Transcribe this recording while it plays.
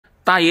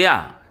大爷，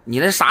你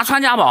这啥传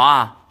家宝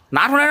啊？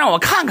拿出来让我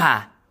看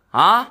看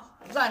啊！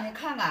让你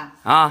看看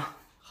啊！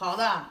好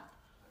的，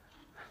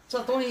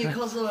这东西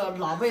可是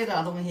老辈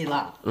的东西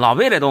了。老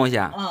辈的东西。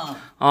嗯。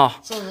哦。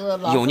这是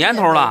老有年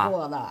头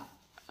了。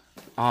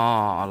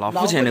哦，老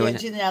父亲留下。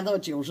今年都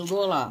90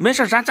多了。没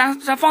事，咱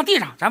放地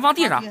上，咱放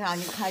地上。地上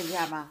你看一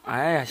下吧。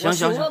哎呀，行。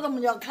我怎么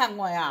叫看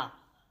过呀？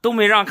都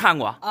没让看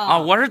过啊！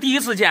我是第一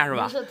次见是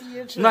吧？你是第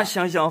一次。那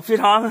行，非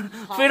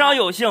常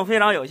有幸，非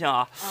常有幸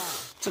啊！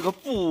这个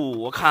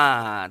布我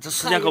看这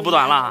时间可不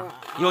短了，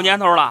有年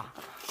头了。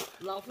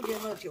老父亲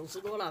都90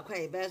多了，快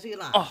100岁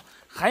了。哦，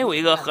还有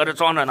一个盒子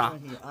装着呢。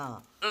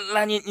啊，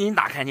来，您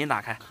打开，您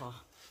打开。好。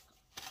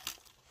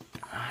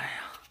哎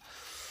呀，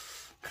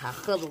看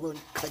盒子都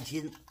可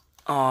紧。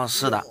哦，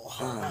是的。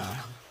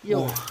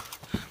哟，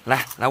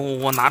来，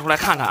我拿出来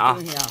看看啊。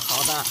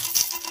好的。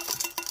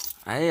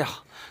哎呀，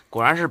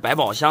果然是百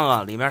宝箱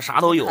啊，里面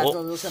啥都有。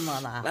这是什么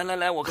呢？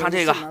来，我看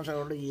这个。什么时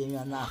候的银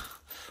元呢？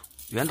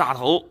袁大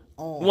头。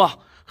哇，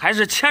还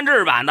是签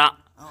字版的。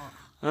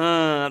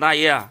大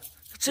爷，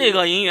这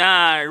个银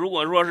元如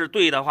果说是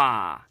对的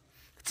话，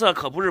这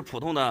可不是普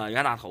通的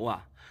袁大头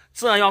啊，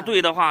这要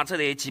对的话，这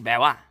得几百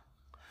万，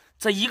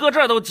这一个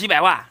字都几百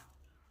万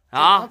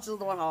啊！能值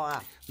多少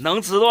啊？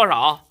能值多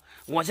少？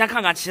我先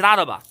看看其他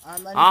的吧。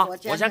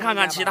我先看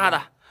看其他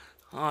的。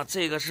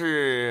这个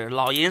是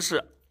老银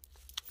饰，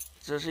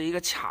这是一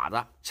个卡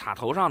子，卡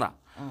头上的。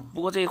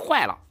不过这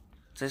坏了，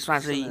这算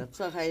是一。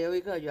这还有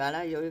一个，原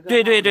来有一个。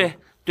对。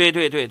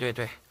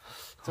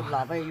这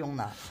老辈用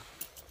的。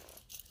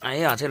哎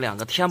呀，这两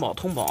个天宝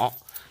通宝，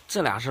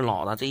这俩是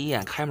老的，这一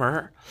眼开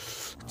门。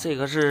这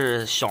个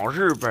是小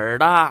日本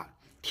的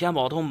天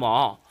宝通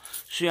宝，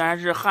虽然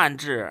是汉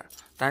制，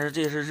但是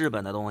这是日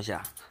本的东西。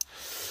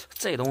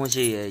这东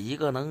西一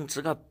个能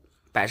值个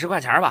110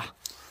块钱吧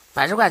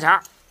，110块钱。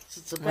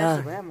是值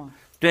110块吗？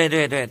对。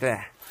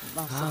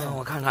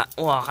我看看，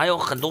哇，还有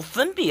很多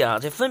分币啊，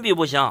这分币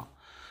不行，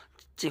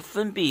这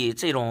分币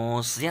这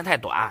种时间太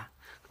短，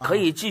可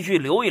以继续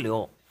留一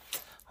留。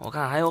我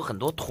看还有很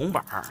多铜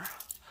板，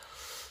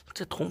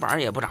这铜板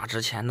也不咋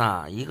值钱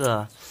呐，一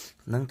个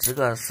能值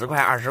个10块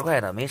20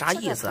块的，没啥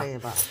意思。可以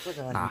吧？这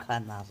个你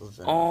看那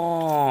是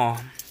哦，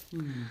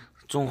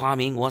中华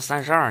民国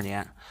32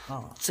年，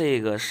这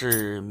个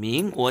是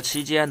民国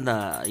期间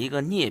的一个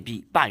镍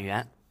币半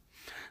元。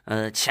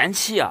前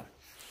期啊，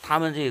他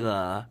们这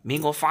个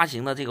民国发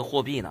行的这个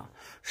货币呢，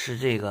是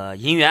这个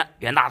银元、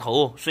袁大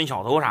头、孙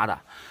小头啥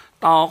的。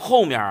到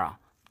后面啊，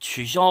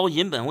取消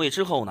银本位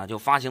之后呢，就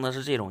发行的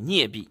是这种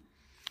镍币，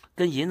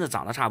跟银子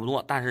长得差不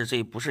多，但是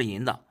这不是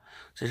银的，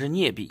这是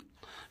镍币。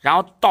然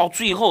后到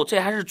最后，这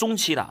还是中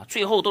期的，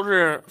最后都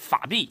是法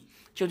币，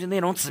就是那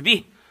种纸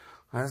币。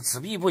纸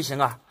币不行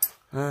啊。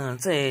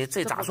这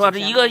咋说？这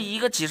一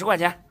个几十块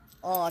钱。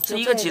这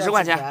一个几十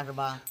块钱是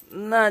吧？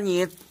那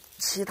你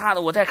其他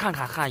的我再看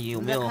看有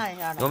没有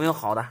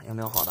好的，有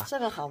没有好的？这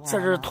个好不好？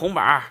这是铜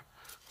板，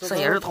这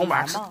也是铜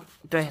板。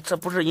对，这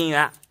不是银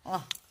元。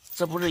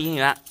这不是银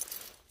元。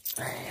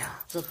哎呀，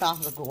这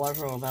当时给我的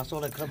时候，他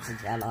说的可值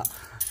钱了。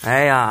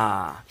哎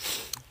呀，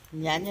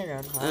年轻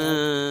人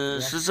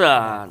是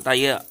这大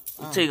爷，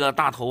这个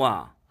大头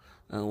啊，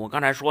我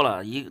刚才说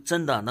了，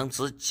真的能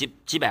值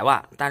几百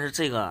万，但是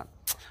这个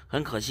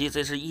很可惜，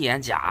这是一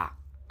眼假，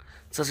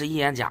这是一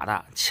眼假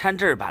的签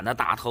字版的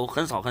大头，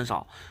很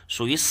少，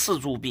属于4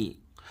铢币。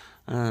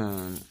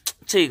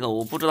这个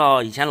我不知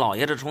道以前老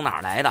爷子从哪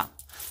儿来的，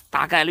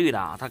大概率的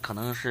啊，他可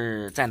能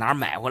是在哪儿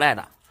买回来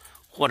的。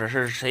或者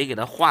是谁给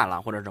他换了，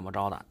或者怎么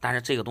着的，但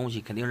是这个东西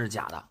肯定是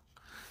假的。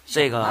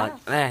这个，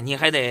你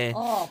还得，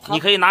你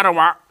可以拿着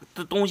玩，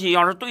这东西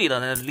要是对的，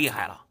那厉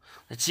害了，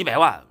几百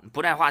万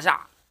不在话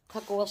下。他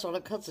跟我说的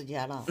可值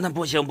钱了。那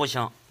不行，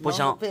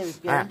被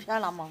别人骗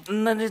了吗？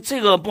那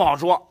这个不好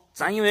说，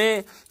咱因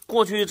为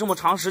过去这么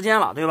长时间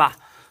了，对吧？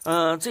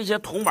这些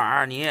铜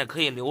板你也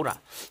可以留着，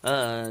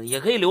也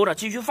可以留着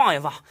继续放一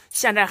放。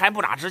现在还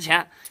不咋值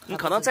钱，你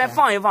可能再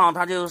放一放，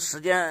它就时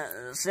间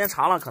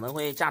长了，可能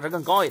会价值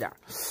更高一点。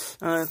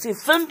这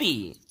分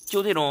币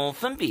就这种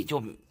分币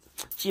就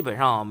基本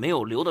上没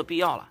有留的必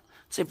要了，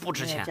这不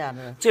值钱。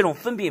这种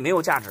分币没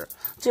有价值。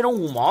这种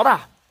5毛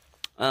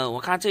的，我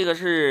看这个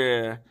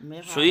是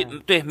属于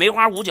对梅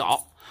花五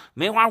角，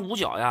梅花五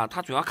角呀，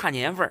它主要看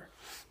年份，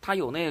它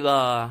有那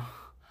个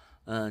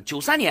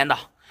93年的。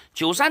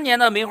93年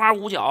的梅花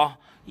五角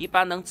一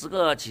般能值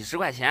个几十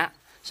块钱，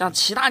像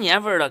其他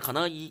年份的可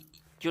能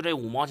就这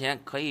5毛钱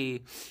可以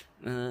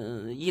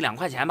，1、2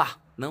块钱吧，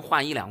能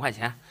换1、2块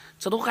钱，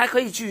这都还可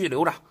以继续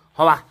留着，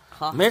好吧？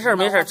好，没事，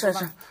这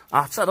是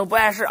啊，这都不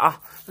碍事啊，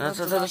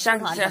这都先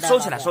收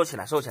起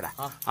来。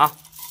好，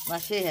那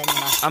谢谢你了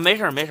啊，没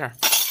事。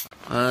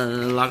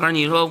老哥，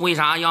你说为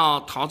啥要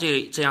淘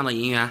这样的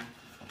银元？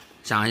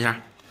讲一下。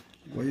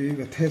我有一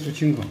个特殊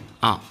情况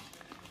啊。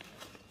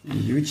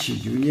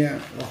1979年，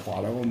我花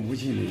了我母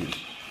亲的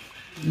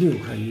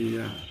6块银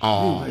元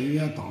，6块银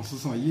元当时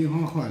上银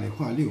行换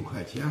6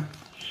块钱。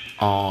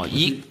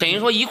等于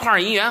说1块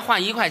银元换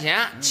1块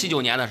钱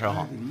，79年的时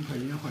候。1块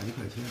银元换1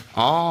块钱。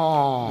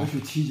我去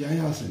体检一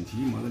下身体，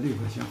把这6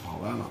块钱花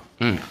完了。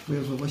所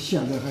以说我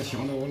现在还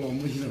想着我老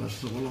母亲那个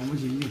事，我老母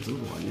亲已经走多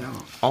少年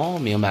了。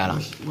明白了。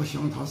我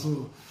想她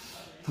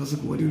是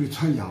给我留的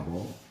传家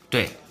宝。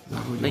对。然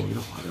后就给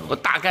她花掉了。我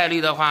大概率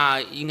的话，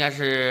应该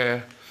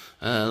是，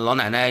老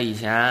奶奶以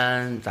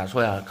前咋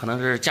说呀？可能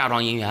是嫁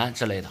妆银元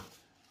之类的。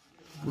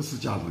不是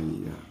嫁妆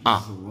银元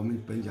啊，是我们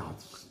本家的。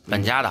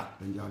本家的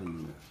银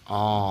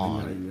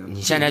元。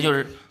你现在就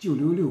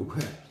留6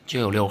块。就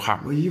有6块。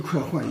我1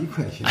块换1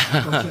块钱，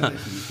到现在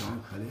心里想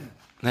可怜。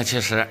那确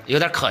实有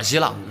点可惜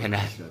了，现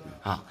在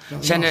啊，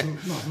现在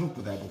那时候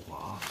不带不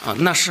花啊，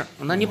那是，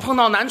那你碰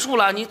到难处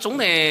了，你总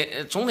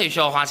得需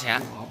要花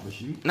钱，不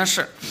行。那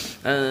是，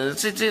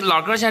这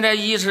老哥现在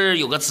一是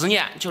有个执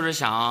念，就是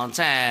想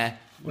再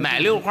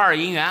买6块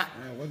银元。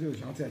我就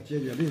想再解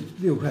决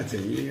6块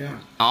真银元。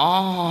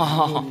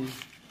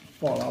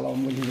报答老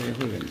母亲这一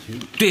回恩情。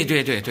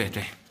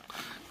对。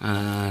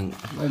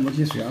老母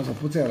亲虽然说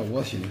不在了，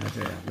我心里还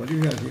在。我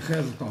留下给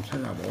孩子当传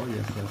家宝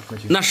也合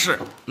情。那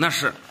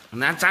是，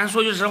咱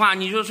说句实话，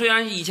你说虽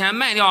然以前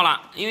卖掉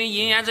了，因为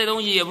银元这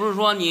东西也不是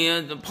说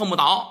你碰不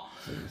倒，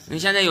你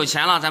现在有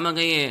钱了，咱们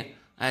可以，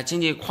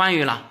经济宽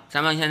裕了，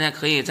咱们现在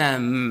可以再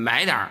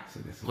买点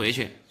回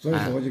去。所以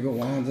说我就跟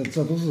网上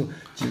这都是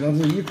基本上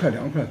是1块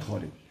2块掏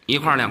的，1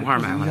块2块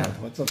买回来，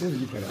这都是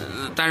1块2块。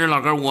但是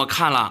老哥，我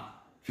看了。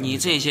你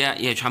这些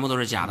也全部都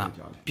是假的，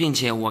并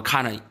且我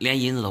看着连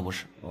银子都不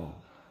是。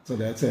这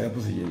也不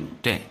是银的。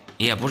对，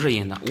也不是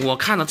银的。我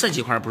看到这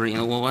几块不是银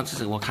的，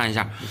我看一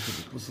下。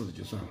不是的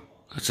就算了。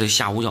这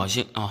下五角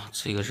星啊，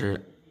这个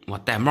是我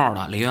戴帽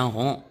的李元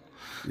洪，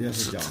也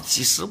是假。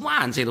几十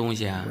万这东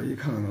西。我一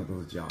看那都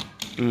是假。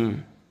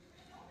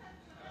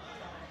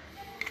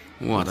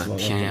我的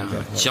天呀，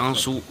江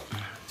苏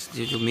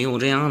就没有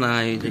这样的。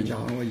再加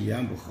上我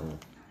眼不好。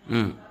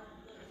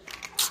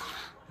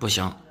不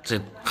行，这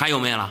还有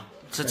没了？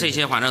这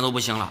些反正都不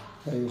行了。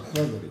还有盒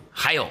子里。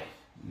还有。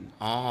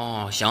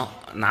行，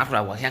拿出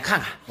来我先看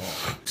看。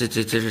这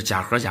是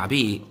假盒假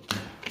币。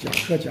假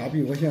盒假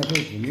币，我现在都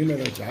不明白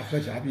了，假盒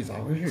假币咋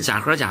回事？假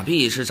盒假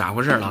币是咋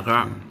回事，老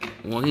哥？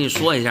我跟你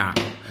说一下，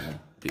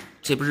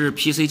这不是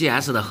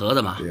PCGS 的盒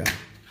子吗？对呀。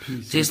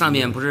这上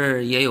面不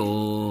是也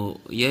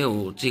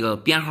有这个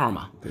编号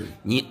吗？对。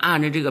你按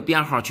着这个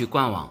编号去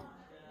官网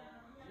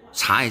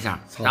查一下，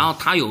然后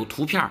它有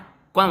图片。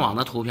官网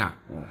的图片，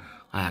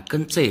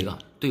跟这个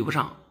对不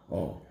上，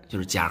就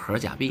是假盒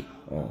假币，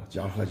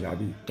假盒假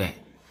币，对，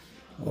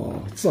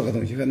这个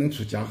东西还能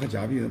出假盒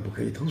假币，不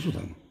可以投诉他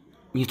吗？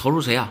你投诉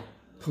谁啊？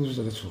投诉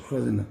这个出盒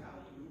人呢？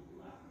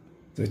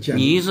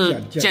你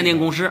是鉴定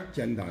公司，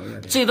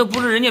这都不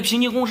是人家评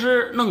级公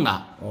司弄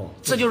的，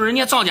这就是人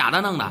家造假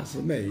的弄的，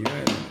是卖银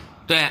元的，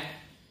对，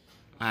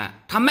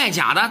他卖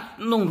假的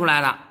弄出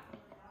来的，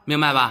明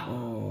白吧？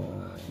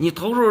你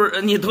投诉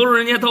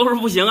人家投诉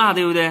不行啊，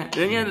对不对？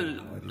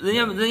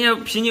人家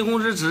评级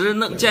公司只是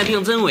鉴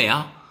定真伪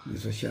啊。你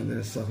说现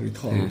在社会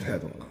套路太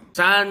多了。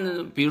咱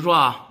比如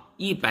说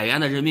100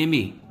元的人民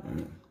币，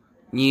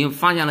你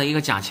发现了一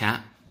个假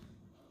钱，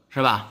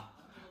是吧？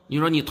你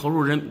说你投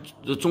入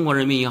中国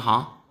人民银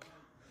行，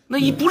那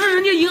你不是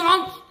人家银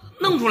行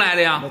弄出来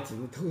的呀？我只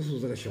能投诉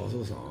这个销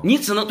售商。你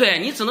只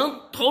能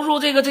投诉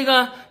这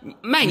个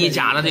卖你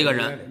假的这个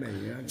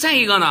人。再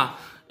一个呢？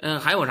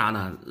还有啥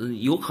呢？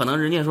有可能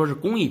人家说是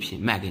工艺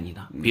品卖给你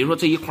的，比如说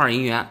这1块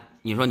银元，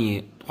你说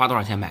你花多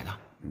少钱买的？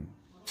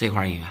这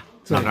块银元，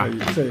这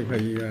1块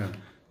银元，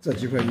这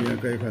几块银元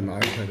搁一块，哪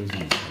一块都是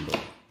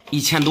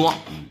1000多。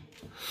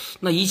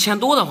那1000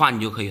多的话，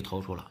你就可以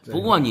投诉了。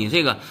不过你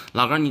这个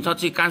老哥，你知道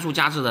这甘肃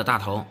嘉志的大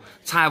头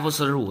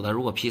XF45的，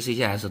如果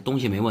PCGS 东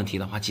西没问题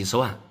的话，几十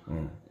万。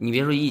你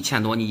别说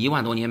1000多，你1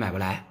万多你也买不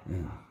来。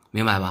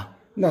明白吧？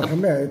那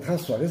他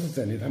说的是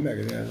真的，他卖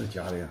给人家是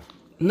假的呀。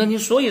那你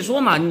所以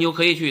说嘛，你就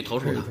可以去投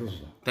诉的，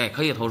对，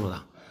可以投诉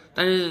的，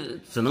但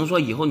是只能说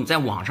以后你在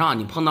网上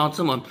你碰到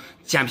这么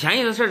捡便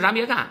宜的事咱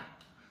别干，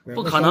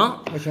不可能。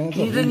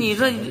你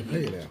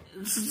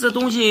这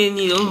东西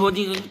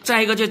你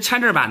再一个就签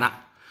字版的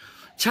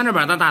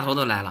大头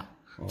都来了，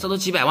这都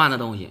几百万的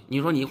东西，你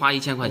说你花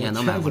1000块钱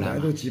能买回来吗？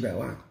都几百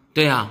万。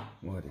对呀，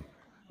我的，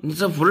你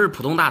这不是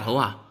普通大头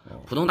啊，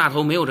普通大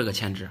头没有这个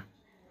签字，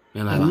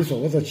明白吧？你说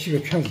我这7个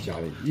全是假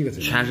的，一个真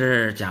的。全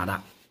是假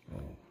的。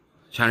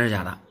全是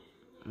假的，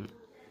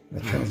那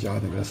全是假的，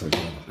给它收起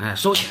来吧。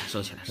收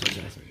起来。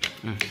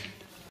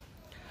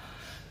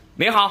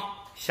你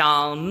好，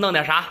想弄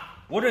点啥？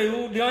我这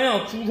有2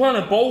样祖传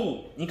的宝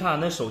物，你看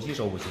恁收起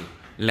收不起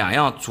？2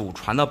样祖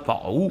传的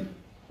宝物，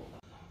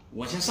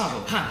我先上手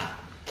看看，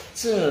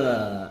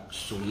这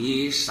属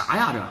于啥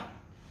呀？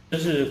这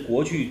是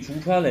过去祖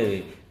传的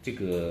这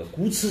个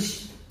古瓷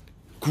器。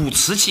古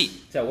瓷器，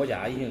在我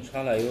家已经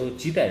传了有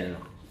几代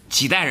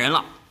人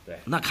了。对，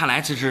那看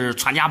来这是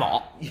传家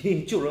宝，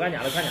就是俺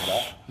家的传家宝。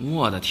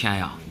我的天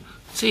呀，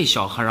这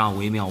小和尚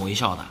惟妙惟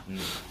肖的。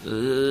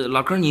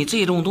老哥，你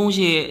这种东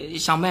西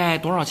想卖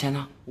多少钱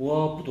呢？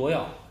我不多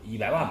要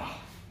，100万吧。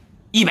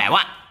100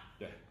万？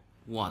对。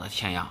我的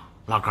天呀，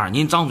老哥，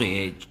您张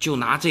嘴就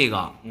拿这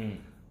个，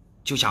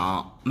就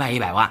想卖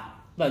100万？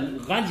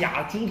那俺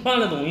家祖传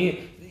的东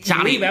西，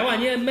家里100万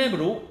你也买不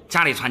走。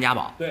家里传家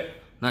宝。对，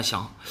那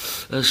行，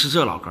是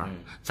这老哥，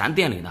咱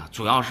店里呢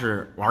主要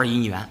是玩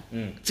银元，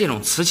这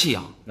种瓷器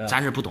啊，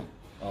咱是不懂。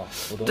哦，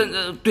不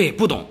懂。对，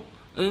不懂。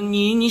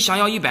你想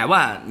要100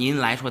万，您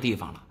来错地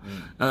方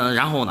了。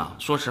然后呢，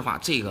说实话，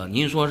这个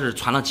您说是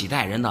传了几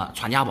代人的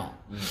传家宝，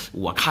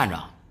我看着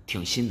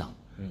挺新的，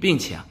并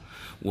且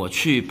我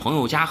去朋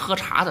友家喝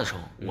茶的时候，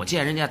我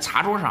见人家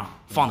茶桌上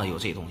放的有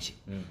这东西，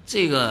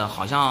这个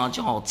好像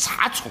叫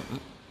茶宠，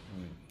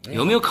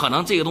有没有可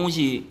能这个东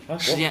西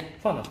时间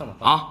放的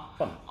啊？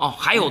哦，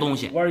还有东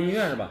西玩银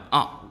元是吧？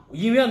啊，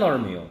银元倒是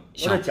没有，我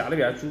这家里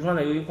边祖传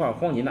的有一块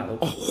黄金大头。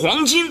哦，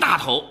黄金大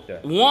头，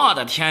我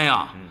的天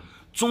呀！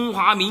中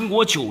华民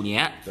国9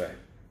年，对，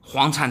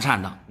黄灿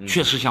灿的，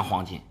确实像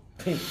黄金。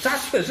嘿，咱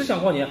确实像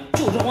黄金，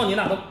就是黄金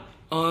大头。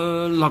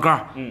老哥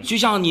儿，就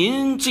像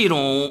您这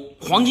种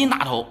黄金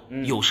大头，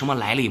有什么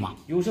来历吗？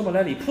有什么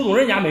来历？普通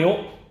人家没有。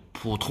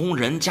普通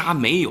人家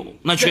没有，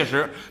那确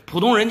实，普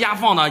通人家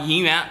放的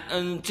银元，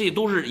这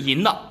都是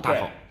银的大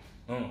头。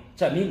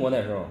在民国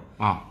那时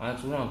候啊，俺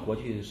祖上过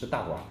去是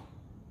大官。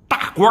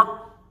大官儿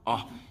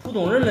啊，普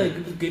通人的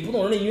跟普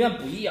通人的银元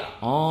不一样。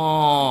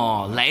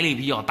哦，来历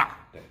比较大。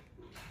对，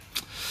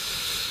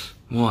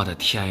我的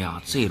天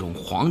呀，这种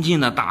黄金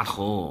的大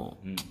头，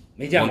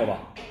没见过吧？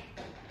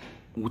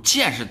我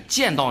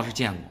见到是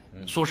见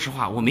过，说实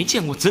话，我没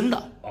见过真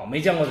的。哦，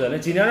没见过真的，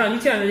今天让你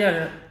见识见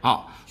识。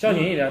好，小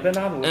心一点，别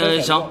拿住。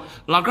行，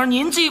老哥，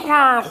您这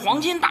块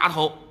黄金大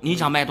头，你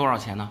想卖多少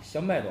钱呢？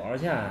想卖多少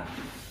钱？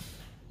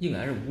应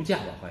该是无价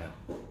吧，好像。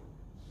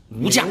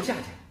无价。无价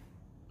钱。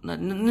那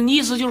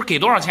意思就是给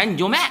多少钱你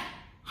就卖，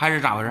还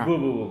是咋回事？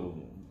不，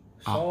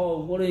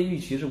我的预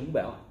期是500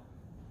万。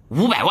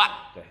500万。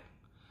对。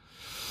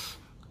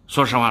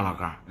说实话，老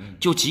哥，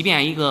就即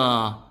便一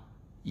个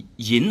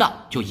银的，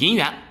就银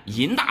元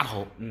银大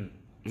头，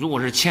如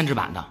果是铅制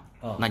版的，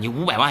那你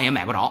500万也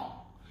买不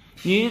着。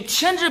你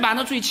铅制版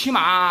的最起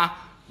码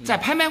在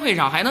拍卖会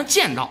上还能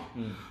见到，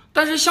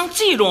但是像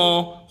这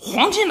种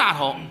黄金大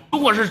头，如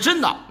果是真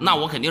的，那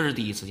我肯定是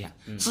第一次见，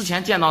之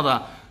前见到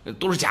的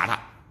都是假的。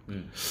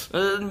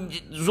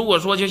如果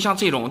说就像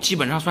这种基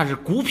本上算是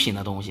古品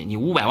的东西，你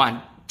500万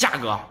价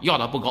格要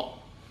的不高，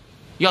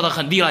要的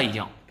很低了已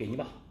经。给你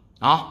吧。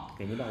啊，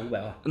给你吧500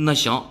万。那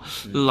行，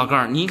老哥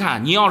儿，您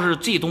看，你要是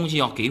这东西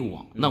要给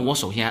我，那我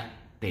首先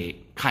得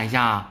看一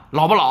下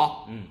老不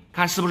老，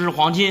看是不是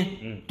黄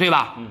金，对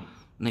吧？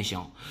那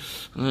行，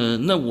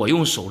那我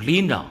用手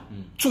拎着，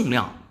重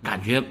量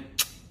感觉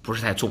不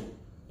是太重，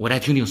我再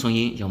听听声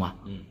音，行吗？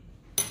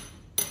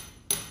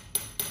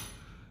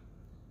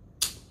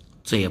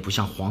这也不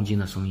像黄金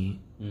的声音，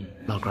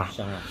老哥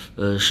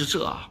儿，是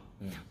这啊，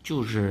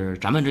就是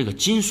咱们这个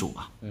金属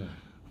啊，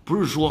不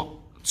是说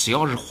只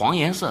要是黄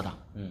颜色的，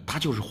它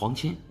就是黄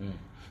金，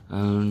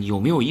有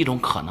没有一种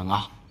可能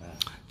啊？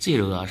这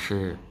个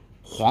是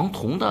黄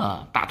铜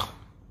的大头，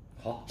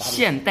好，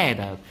现代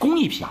的工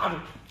艺品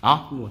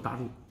啊，给我打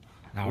住。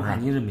我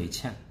看你是没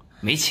钱，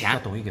没钱，把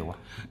东西给我。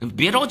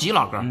别着急，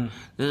老哥，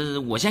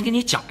我先给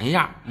你讲一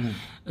下，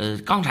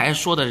刚才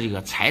说的这个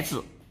材质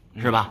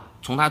是吧？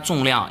从它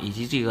重量以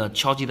及这个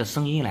敲击的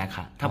声音来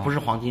看，它不是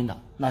黄金的，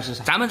那是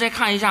啥？咱们再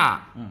看一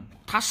下，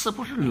它是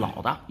不是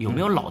老的，有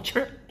没有老气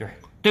儿？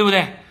对不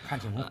对？看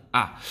清楚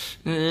啊，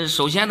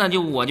首先呢，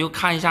我就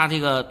看一下这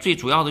个最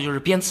主要的就是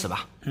边齿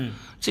吧，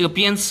这个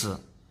边齿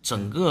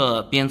整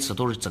个边齿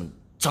都是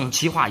整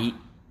齐划一，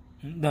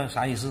那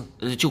啥意思？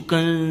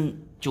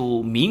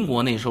就民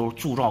国那时候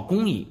铸造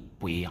工艺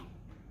不一样，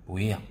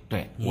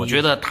对，我觉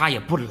得它也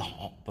不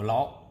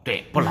老，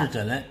对，不老，是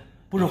真的，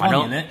不是黄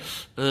金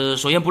的。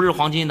首先不是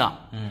黄金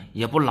的，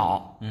也不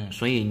老，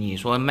所以你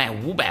说卖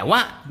500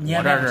万，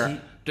我这是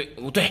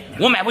对，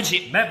我买不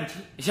起。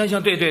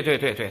行，对。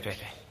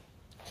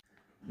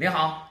你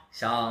好，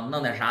想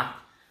弄点啥？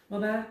老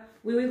板，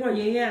我有一块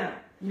银元，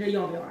你这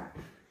要不要啊？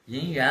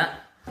银元，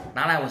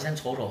拿来我先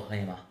瞅瞅，可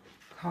以吗？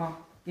好，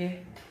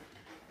给。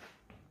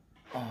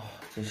哦，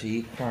这是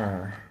一块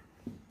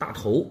大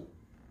头，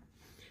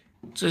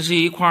这是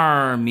一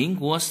块民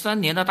国3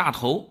年的大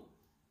头，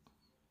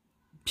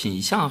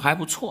品相还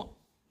不错，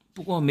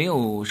不过没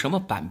有什么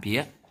板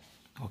别。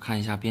我看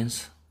一下边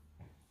齿，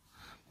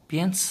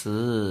边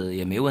齿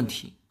也没问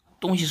题，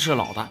东西是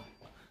老的，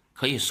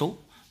可以收。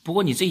不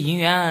过你这银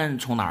元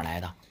从哪儿来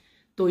的？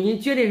东西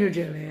绝对是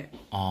真的。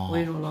哦，我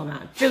跟你说，老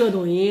板，这个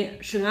东西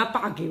是俺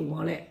爸给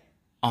我的。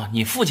哦，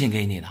你父亲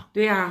给你的？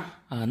对呀。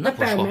那不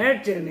错。单买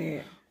真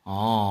的。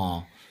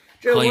哦，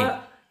这我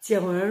结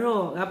婚的时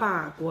候，俺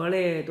爸给我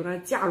的都是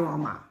嫁妆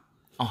嘛。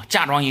哦，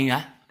嫁妆银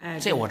元。哎，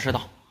这我知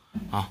道。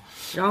啊。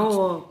然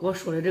后给我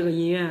说的这个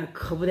银元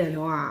可不得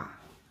了啊。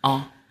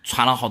啊，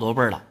传了好多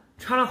辈了。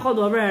传了好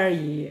多辈而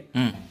已。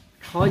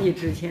超级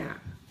值钱。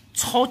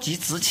超级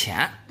值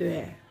钱。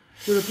对。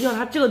就是比较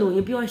它这个东西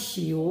比较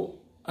稀有。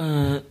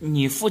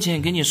你父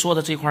亲给你说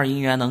的这块银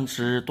元能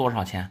值多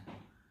少钱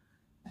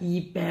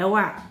？100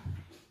万。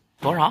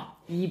多少？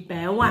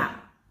 100万。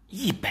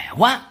100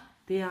万？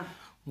对呀。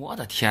我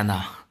的天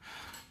哪，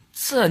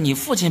这你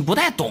父亲不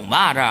太懂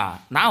吧？这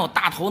哪有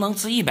大头能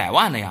值100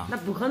万的呀？那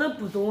不可能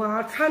不懂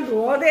啊！传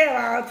多少代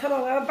了，传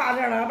到俺爸这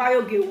儿了，俺爸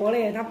又给我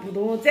嘞，他不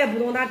懂，再不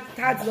懂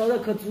他知道这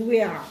可珍贵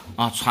啊！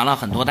啊，传了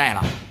很多代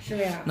了。是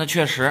的呀。那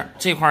确实，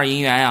这块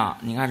银元呀，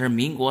你看是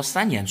民国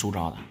3年铸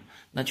造的，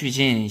那距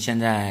今现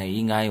在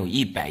应该有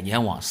100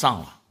年往上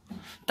了。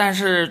但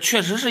是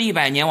确实是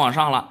100年往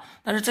上了，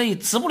但是这也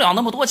值不了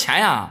那么多钱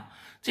呀。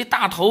这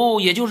大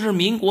头也就是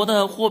民国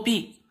的货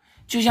币，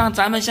就像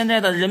咱们现在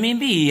的人民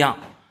币一样。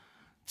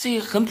这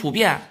很普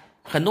遍，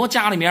很多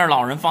家里面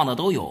老人放的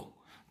都有，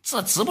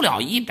这值不了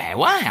100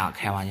万呀，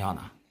开玩笑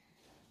呢。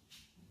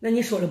那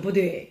你说的不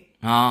对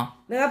啊，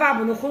那俺爸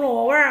不能哄着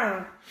我玩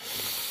啊。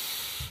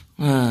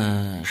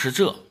是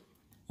这，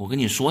我跟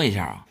你说一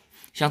下啊，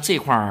像这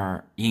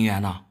块银元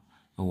呢，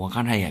我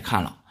刚才也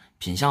看了，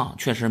品相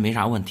确实没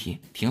啥问题，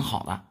挺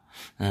好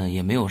的，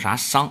也没有啥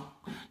伤。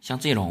像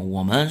这种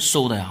我们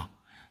收的呀，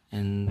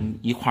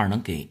一块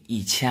能给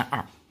1200。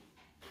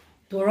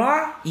多少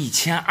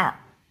？1200。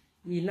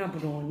你那不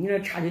中，你这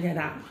差距太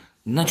大。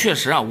那确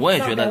实啊，我也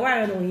觉得。上百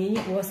万的东西，你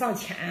给我上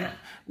千，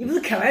你不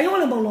是开玩笑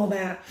的吗，老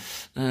板？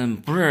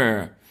不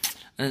是，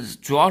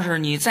主要是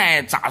你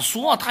再咋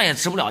说，它也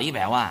值不了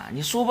100万。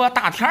你说不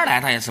大天来，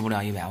它也值不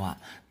了100万。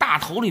大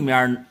头里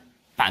面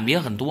版别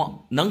很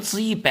多，能值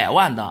100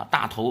万的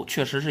大头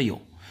确实是有。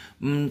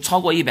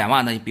超过100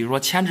万的，比如说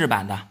签字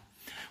版的，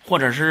或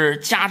者是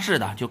加制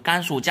的，就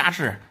甘肃加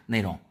制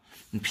那种，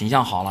品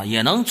相好了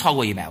也能超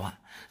过100万。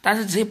但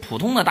是这普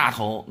通的大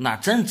头那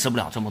真值不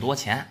了这么多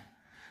钱，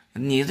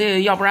你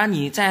这要不然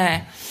你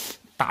再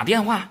打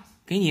电话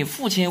给你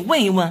父亲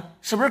问一问，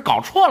是不是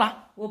搞错了？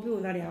我不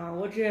用打电话，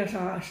我直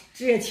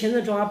接亲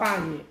自找俺爸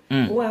去。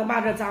我问俺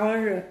爸这咋回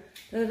事？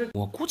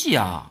我估计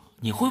啊，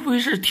你会不会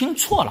是听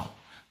错了？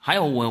还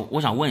有我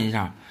想问一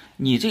下，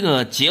你这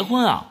个结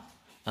婚啊，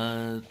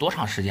多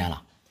长时间了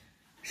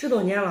？10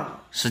多年了。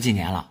10几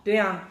年了？对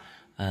呀。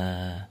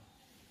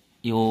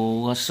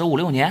有个15、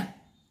16年。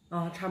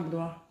啊，差不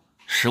多。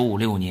15、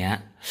16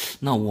年，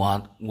那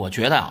我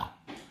觉得啊，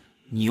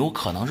你有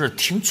可能是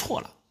听错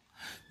了。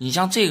你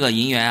像这个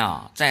银元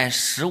啊，在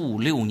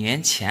15、16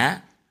年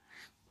前，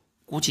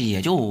估计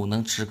也就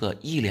能值个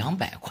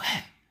100-200块。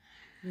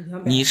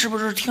你是不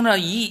是听着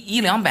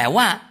100-200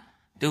万，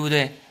对不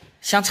对？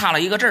相差了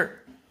一个字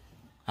儿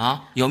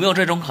啊？有没有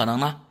这种可能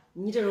呢？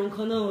你这种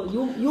可能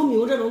有没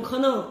有这种可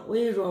能？我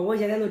跟你说，我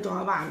现在都找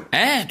俺爸呢。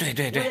哎，对，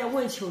我得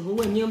问清楚，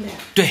问明白，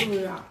对，是不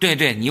是？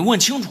对，你问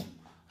清楚。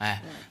哎，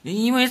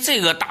因为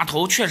这个大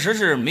头确实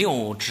是没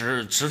有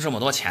值这么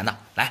多钱的。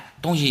来，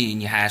东西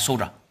你还收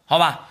着，好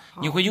吧？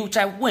你回去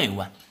再问一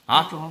问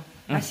啊。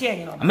谢谢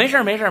你了。没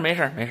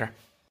事。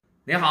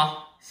你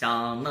好，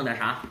想弄点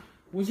啥？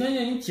我想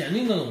让你鉴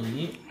定个东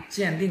西。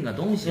鉴定个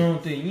东西？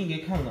对，你给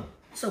看看。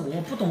这我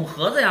不懂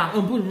盒子呀。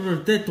不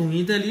是，在东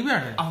西在里边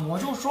呢。啊，我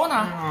就说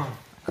呢。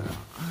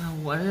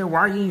我这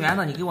玩银元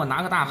的，你给我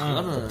拿个大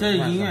盒子。这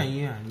银元。银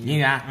元。银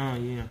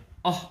元。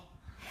哦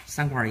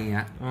，3块银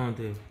元。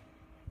对。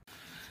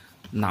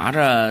拿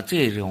着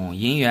这种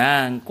银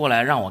元过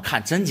来让我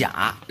看真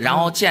假，然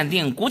后鉴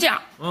定估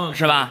价，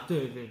是吧？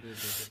对。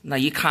那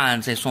一看，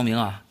这说明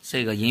啊，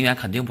这个银元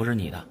肯定不是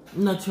你的。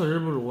那确实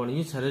不是我的，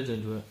你猜的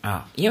真准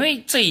啊！因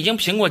为这已经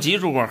苹果级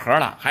入过盒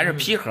了，还是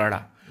批盒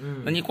的。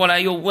那你过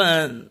来又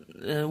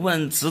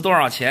问值多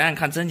少钱，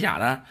看真假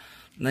的，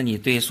那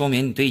你说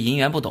明你对银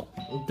元不懂。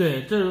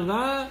对，这是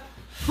咱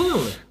朋友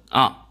的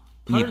啊。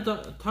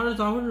他是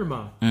咋回事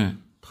吧？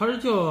他是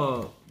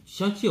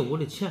想借我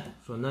的钱，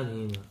说难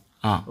听一点。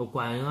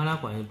俺俩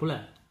关系不赖。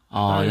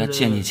要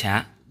借你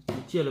钱。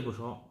借了不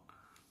少。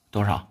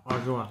多少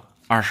？20万。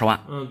20万。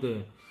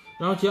对。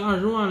然后借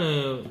20万呢，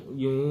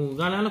因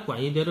为俺俩的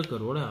关系在这搁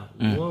着了。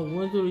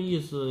我就是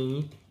意思，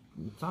你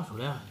咋说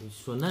呢？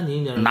说难听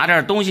一点，拿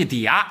点东西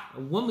抵押。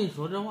我没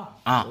说这话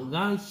啊。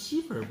俺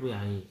媳妇儿不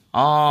愿意。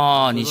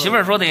你媳妇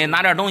儿说得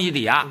拿点东西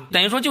抵押，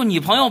等于说就你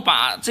朋友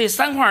把这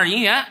3块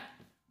银元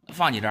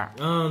放你这儿。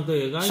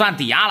对，算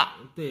抵押了。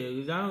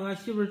对，然后俺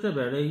媳妇这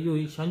边的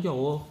又想叫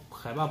我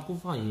害怕不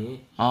放心，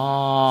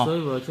所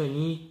以说叫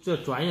你这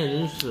专业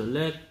人士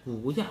来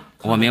估价。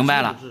我明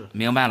白了，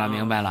明白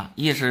了，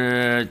意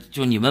思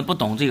就你们不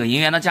懂这个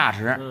银元的价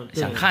值，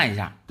想看一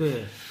下。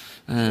对，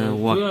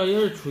我主要也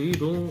是出于一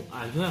种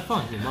安全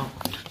放心嘛。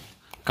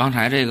刚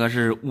才这个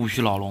是戊戌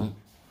老龙，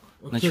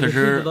那确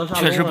实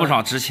不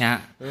少值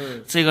钱。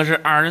这个是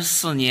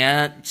24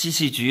年机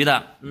器局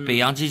的，北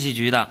洋机器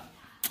局的，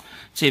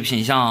这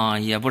品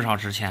相也不少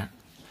值钱。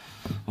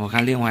我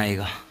看另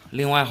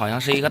外好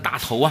像是一个大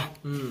头啊。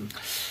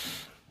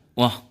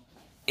哇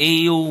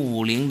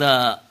 ，AU50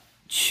的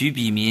曲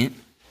笔民，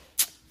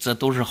这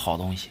都是好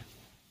东西。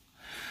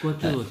我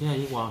这多钱？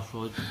你光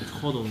说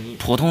好东西。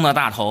普通的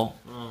大头，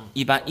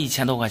一般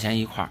1000多块钱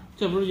一块。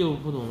这不是就是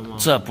普通的吗？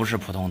这不是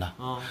普通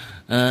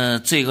的。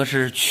这个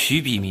是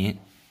曲笔民，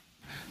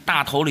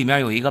大头里面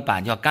有一个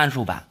版叫甘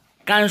肃版，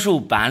甘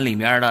肃版里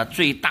面的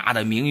最大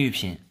的名誉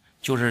品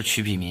就是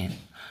曲笔民，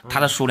它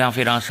的数量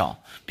非常少。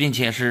并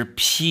且是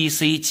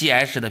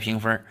PCGS 的评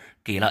分，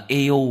给了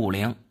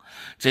AU50。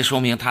这说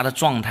明它的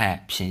状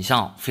态品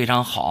相非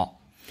常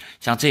好。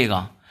像这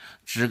个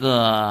值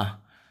个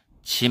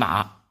起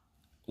码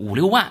5、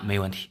6万没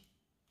问题，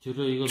就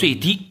这一个最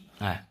低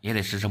哎也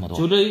得值这么多。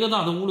就这一个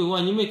大的5、6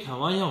万，你没开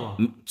玩笑吧？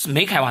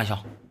没开玩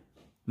笑，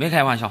没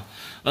开玩笑。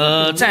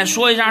再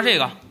说一下这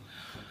个，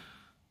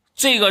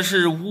这个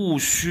是戊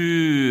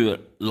戌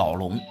老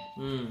龙，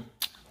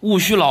戊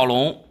戌老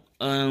龙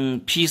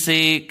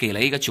，PC 给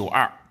了一个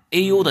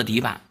92AU 的底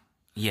板，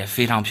也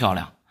非常漂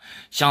亮。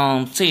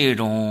像这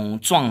种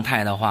状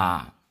态的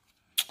话，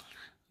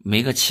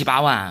没个7、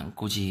8万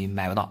估计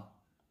买不到，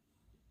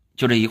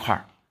就这一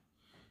块。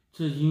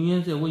这银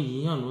元在我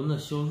印象中，那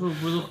小时候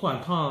不是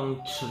换糖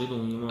吃的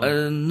东西吗？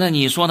那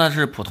你说的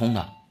是普通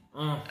的。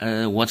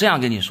我这样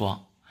跟你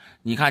说，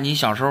你看你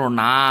小时候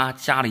拿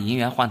家里银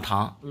元换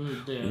糖，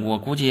对，我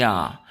估计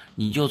啊，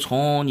你就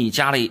从你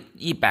家里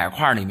100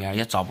块里面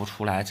也找不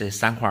出来这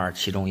3块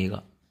其中一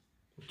个。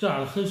这样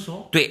的很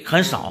少。对，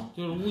很少。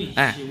就是物以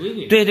稀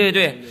为贵。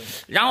对。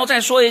然后再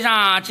说一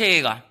下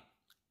这个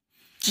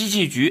机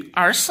器局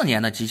，24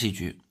年的机器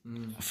局，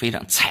非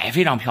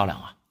常漂亮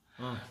啊。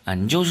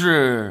你就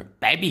是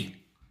白壁，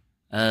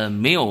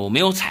没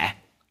有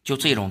彩，就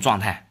这种状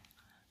态，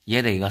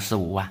也得个4、5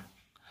万。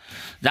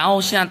然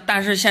后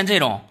但是像这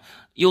种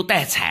又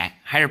带彩，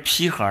还是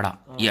皮盒的，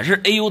也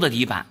是 AU 的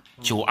底板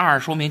，92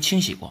说明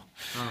清洗过。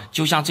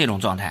就像这种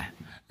状态，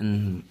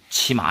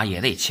起码也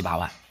得7、8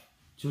万。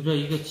就这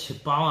一个7、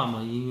8万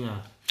嘛，银元。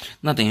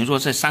那等于说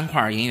这3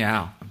块银元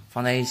啊，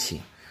放在一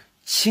起，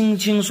轻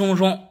轻松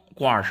松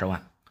过20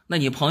万。那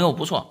你朋友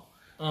不错，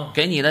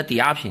给你的抵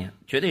押品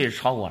绝对是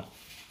超过了。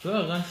主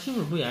要俺媳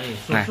妇不愿意，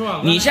说实话。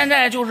你现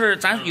在就是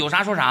咱有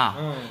啥说啥。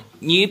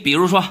你比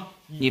如说，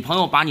你朋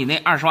友把你那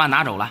20万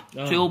拿走了，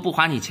最后不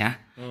还你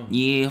钱，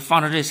你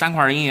放着这3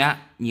块银元，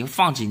你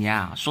放几年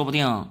啊，说不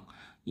定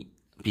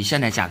比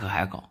现在价格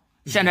还高。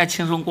现在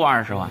轻松过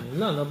20万。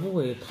那不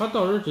会，他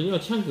到时候真要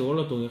钱给我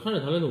了，东西还是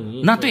他的东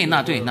西。那对。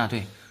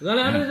俺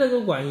俩的这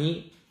个关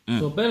系，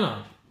说白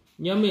了，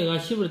你要没俺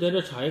媳妇在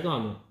这插一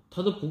杠子，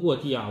他都不给我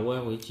抵押，我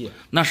也会借。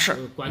那是。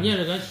关键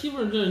是俺媳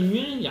妇这女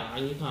人家，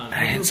你看。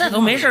这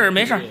都没事。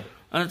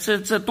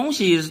这东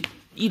西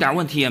一点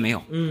问题也没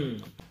有。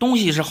东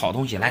西是好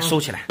东西，来收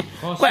起来。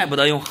怪不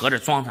得用盒子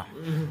装上。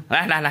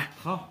来。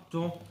好，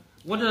中。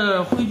我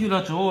这回去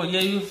了之后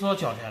也有所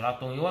交代了，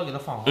东西我给他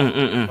放好。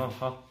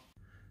好。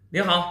你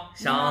好，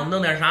想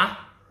弄点啥？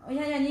我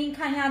想让您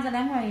看一下这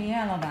2块银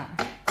元，老板。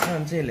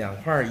看这2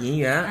块银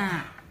元。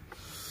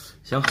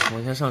行，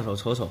我先上手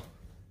瞅瞅。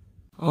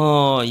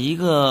一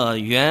个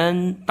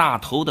元大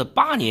头的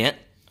8年，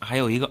还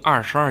有一个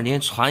22年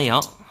传阳，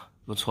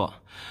不错。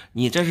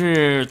你这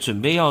是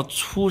准备要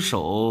出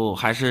手，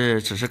还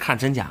是只是看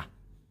真假？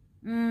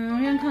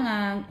我想看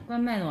看管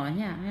卖多少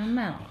钱，我想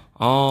卖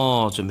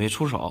了。准备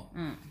出手。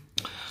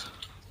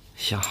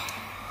行。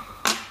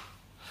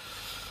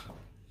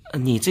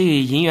你这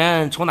银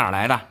元从哪儿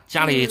来的？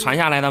家里传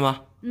下来的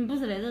吗？不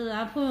是的，这是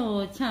俺朋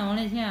友欠我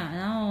的钱，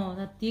然后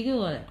他抵给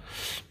我的。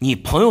你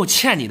朋友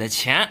欠你的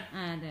钱？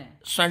对。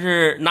算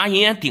是拿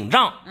银元顶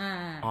账。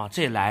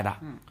这来的。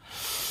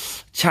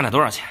欠了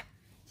多少钱？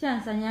欠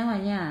3000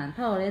块钱，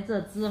他说的这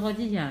值好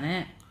几千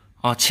嘞。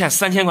欠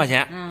3000块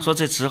钱，说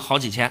这值好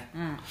几千。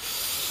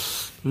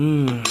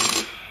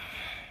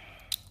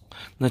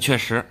那确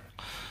实。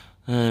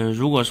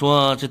如果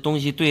说这东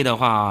西对的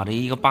话，这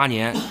一个8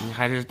年你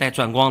还是带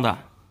钻光的，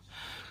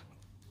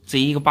这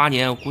一个8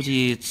年我估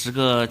计值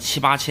个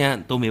7、8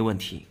千都没问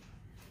题。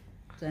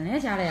真的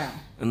假的呀？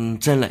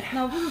真的。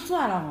那不是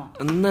赚了吗？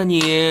那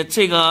你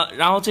这个，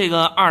然后这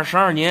个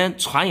22年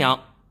传阳，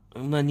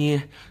那你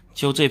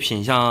就这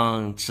品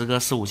相值个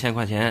4、5千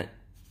块钱，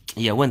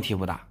也问题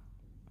不大。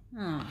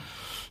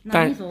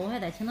那你说我还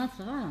得请他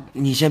吃饭呢。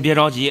你先别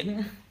着急，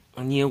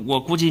我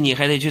估计你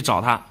还得去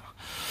找他。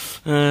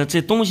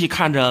这东西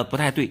看着不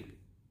太对。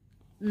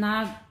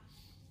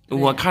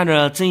我看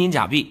着真银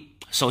假币。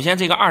首先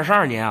这个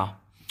22年啊，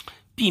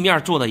壁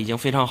面做的已经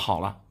非常好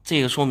了，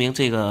这个说明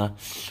这个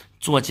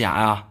做假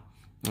啊，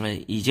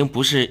已经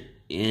不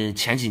是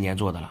前几年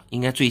做的了，应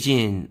该最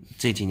近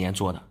这几年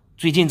做的，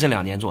最近这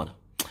2年做的。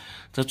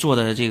这做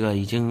的这个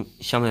已经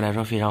相对来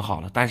说非常好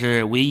了，但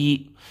是唯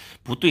一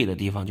不对的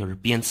地方就是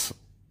边齿。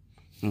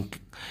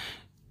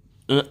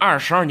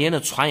22年的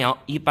传阳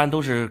一般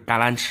都是橄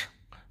榄齿，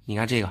你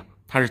看这个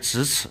它是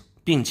直齿，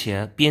并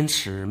且边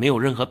齿没有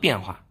任何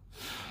变化，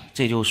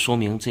这就说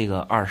明这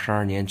个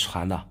22年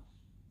传的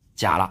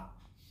假了。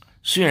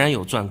虽然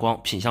有钻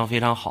光，品相非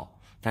常好，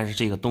但是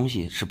这个东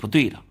西是不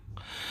对的。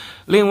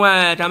另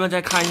外咱们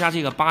再看一下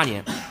这个8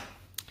年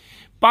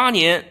，8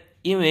年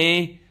因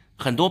为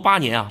很多8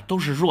年啊都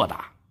是弱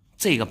打，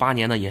这个8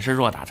年呢也是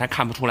弱打，咱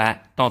看不出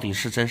来到底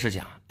是真是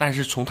假，但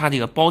是从它这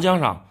个包浆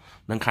上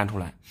能看出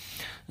来。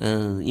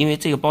因为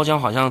这个包浆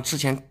好像之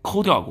前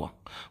抠掉过，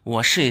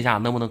我试一下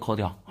能不能抠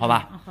掉，好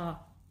吧？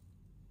好。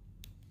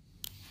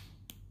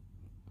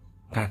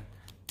看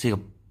这个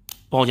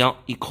包浆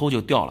一抠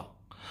就掉了。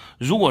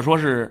如果说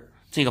是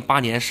这个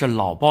8年是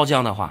老包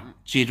浆的话，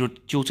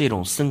就这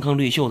种深坑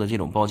绿锈的这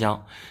种包浆，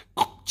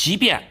即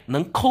便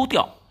能抠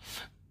掉，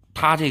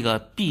它这个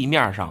壁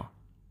面上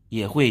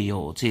也会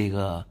有这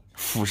个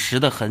腐蚀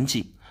的痕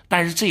迹，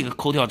但是这个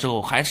抠掉之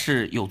后还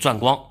是有钻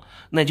光，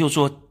那就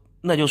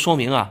说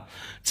明啊，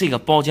这个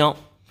包浆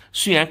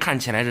虽然看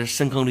起来是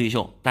深坑绿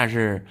锈，但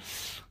是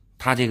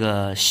它这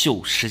个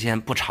锈时间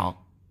不长。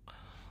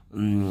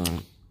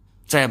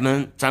咱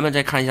们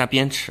再看一下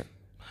边齿，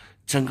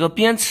整个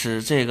边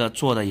齿这个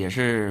做的也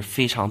是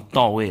非常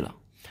到位了，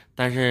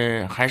但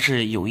是还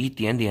是有一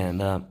点点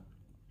的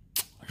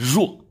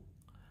弱，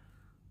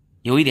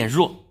有一点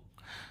弱，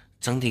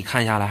整体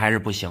看下来还是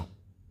不行。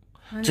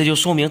这就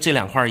说明这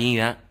2块银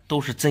元都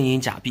是真银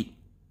假币，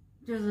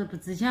就是不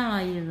值钱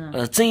了意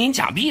思。真银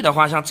假币的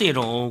话，像这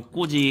种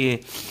估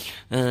计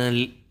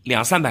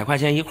200-300块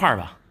钱一块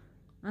吧。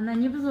那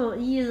你不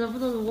是意思不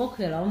都是我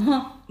亏了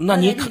吗？那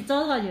你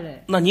找他去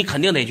嘞。那你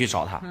肯定得去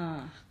找他。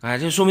哎，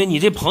这说明你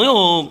这朋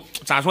友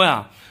咋说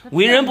呀？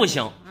为人不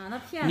行。他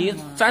骗你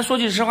咱说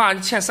句实话，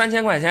欠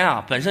3000块钱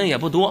啊，本身也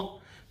不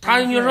多。他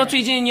你说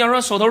最近你要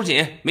说手头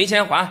紧没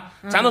钱还，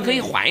咱们可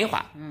以缓一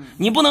缓。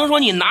你不能说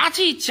你拿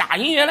这假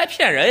银元来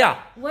骗人呀，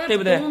对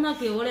不对？他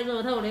给我的时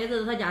候，他来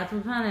是他家出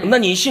传的。那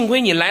你幸亏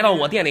你来到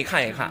我店里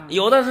看一看，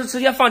有的是直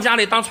接放家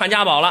里当传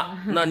家宝了。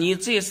那你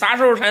这啥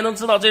时候才能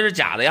知道这是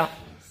假的呀？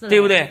对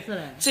不对？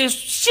这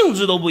性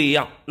质都不一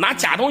样，拿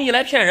假东西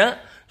来骗人，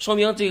说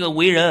明这个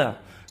为人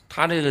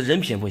他这个人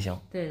品不行。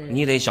对，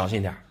你得小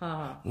心点。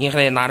好，你还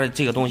得拿着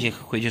这个东西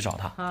回去找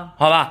他。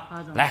好吧。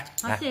来，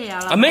谢谢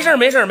了。没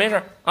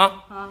事啊。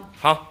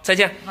好，再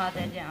见。好，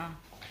再见啊。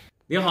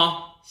你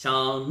好，想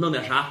弄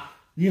点啥？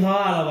你好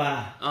啊，老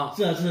板啊，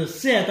这是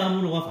10月端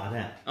午给我发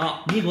的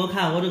啊。你给我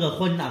看我这个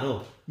黄金大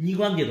头，你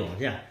管给多少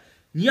钱？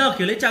你要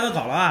给的价格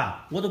高了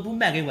啊，我都不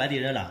卖给外地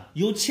人了，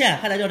有钱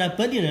还得叫咱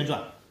本地人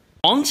赚。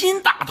黄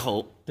金大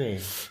头，对，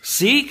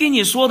谁跟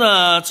你说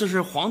的这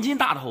是黄金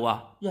大头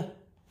啊？呀，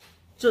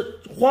这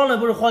黄的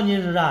不是黄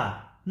金是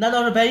啥？难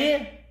道是白银？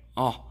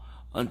哦，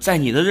在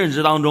你的认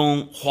知当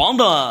中，黄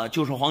的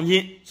就是黄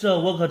金。这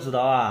我可知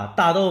道啊，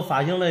大头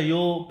发型的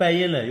有白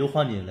银的，有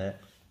黄金的，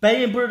白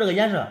银不是这个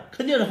颜色，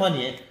肯定是黄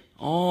金。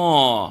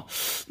哦，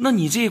那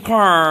你这块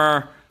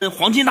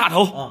黄金大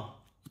头啊，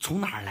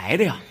从哪儿来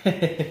的呀？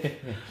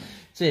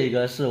这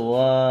个是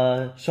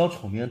我小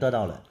聪明得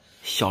到的。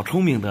小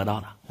聪明得到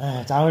的，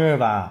哎，咋回事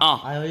吧？啊，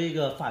还有一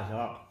个发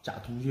小加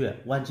同学，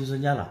玩几十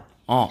年了。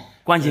哦，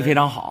关系非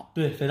常好。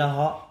对，非常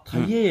好。他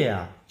爷爷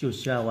啊，就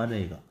喜欢玩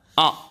这个。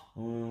啊，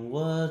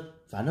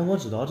反正我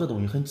知道这东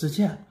西很值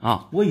钱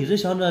啊，我一直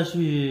想着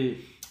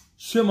去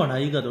寻摸他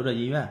一个都这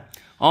银元。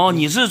哦，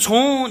你是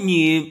从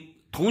你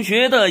同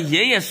学的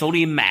爷爷手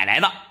里买来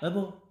的？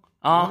不，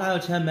啊，我哪有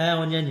钱买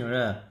我年轻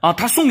人？啊，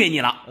他送给你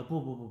了？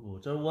不，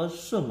这是我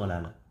顺过来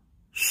了。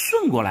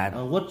顺过来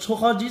的？我抽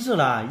好几次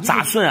了。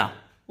咋顺啊？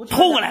我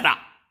偷过来的。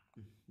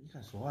你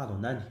看说话都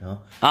难听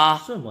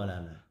啊！顺过来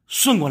了。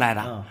顺过来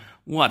的。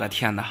我的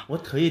天哪！我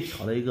特意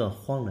挑了一个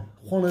黄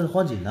的是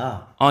黄金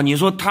的。哦，你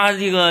说他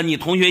这个你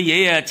同学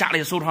爷爷家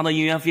里收藏的银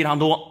元非常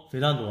多，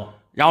非常多，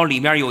然后里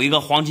面有一个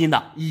黄金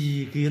的。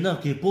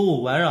给博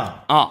物馆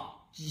上啊，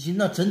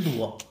那真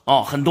多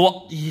哦，很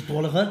多，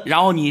多了很。然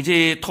后你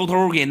这偷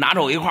偷给拿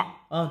走一块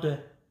啊，对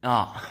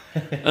啊，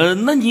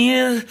那你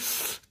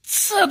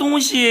这东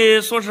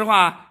西说实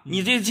话，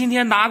你这今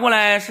天拿过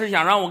来是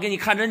想让我给你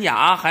看真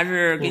假，还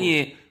是给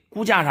你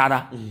估价啥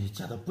的？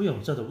这都不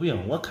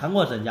用，我看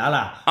过真假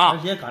了啊！而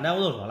且刚才我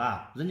都说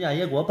了，人家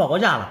也给我报过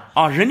价了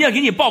啊！人家给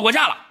你报过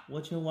价了。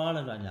我请网上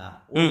的专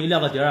家，我给你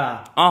聊个底儿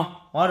啊！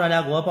网上专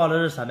家给我报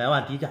的是300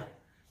万底价。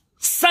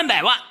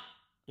300万？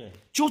对，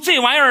就这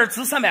玩意儿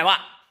值300万？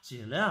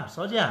尽量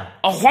少见。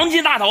黄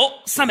金大头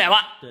300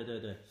万。对，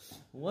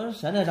我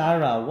现在咋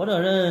着？我这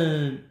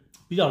人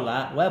比较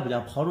懒，我也不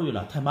想跑出去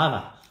了，太麻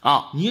烦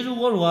啊！你如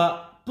果说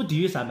不低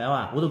于300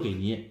万，我都给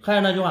你。还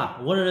是那句话，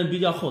我这人比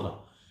较厚道。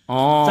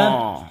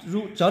哦，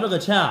咱交这个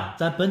钱啊，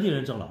咱本地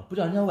人挣了，不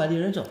叫人家外地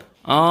人挣。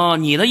哦，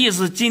你的意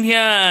思今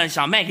天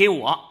想卖给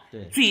我？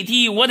对，最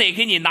低我得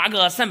给你拿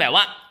个300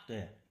万。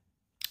对，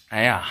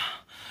哎呀，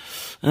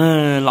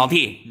老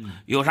弟，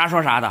有啥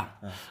说啥的。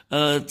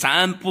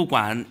咱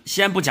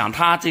先不讲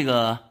他这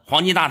个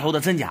黄金大头的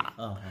真假。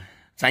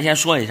咱先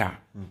说一下，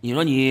你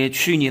说你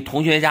去你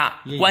同学家，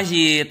关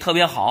系特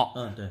别好。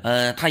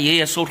对。他爷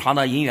爷收藏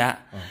的银元，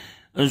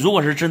如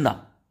果是真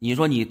的。你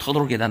说你偷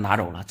偷给他拿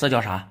走了，这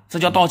叫啥？这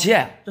叫盗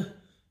窃。对，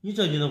你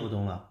这你都不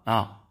懂了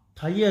啊！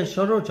他爷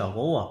小时候教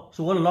过我，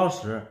是我的老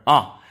师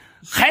啊，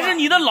还是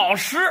你的老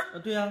师？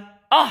对呀。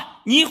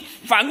啊，你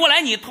反过来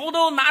你偷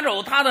偷拿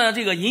走他的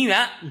这个银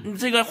元，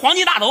这个黄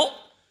金大头。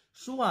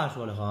俗话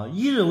说得好，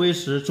一日为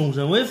师，终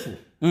身为父。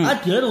俺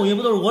爹的东西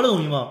不都是我的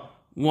东西吗？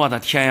我的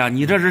天呀，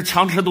你这是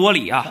强词夺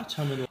理啊！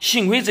强词夺理。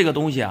幸亏这个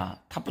东西啊，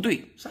它不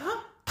对。啥？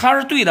它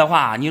是对的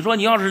话，你说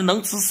你要是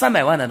能值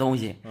300万的东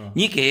西，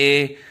你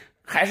给。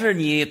还是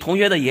你同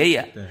学的爷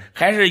爷，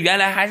还是原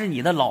来还是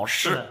你的老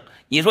师，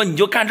你说你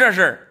就干这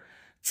事儿，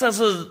这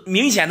是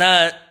明显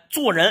的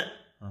做人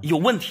有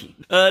问题。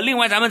另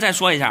外咱们再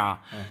说一下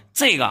啊，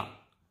这个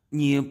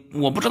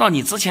我不知道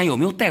你之前有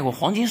没有戴过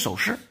黄金首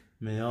饰？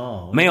没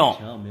有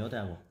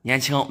戴过，年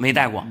轻没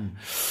戴过。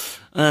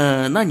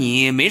那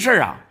你没事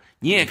啊，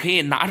你也可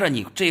以拿着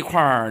你这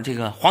块这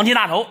个黄金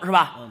大头是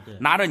吧？对，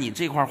拿着你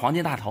这块黄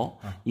金大头，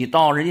你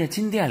到人家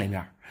金店里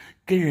面，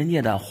跟人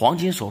家的黄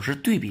金首饰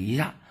对比一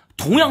下，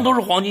同样都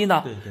是黄金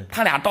的，对，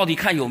他俩到底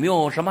看有没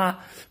有什么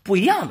不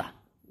一样的？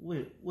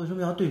为什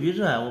么要对比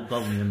这呀？我不搞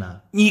不明白。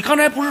你刚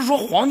才不是说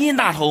黄金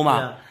大头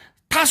吗？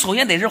它首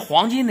先得是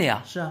黄金的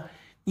呀。是啊。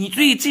你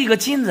对这个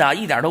金子啊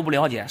一点都不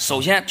了解，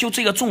首先就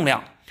这个重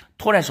量，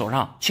托在手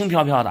上轻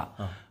飘飘的，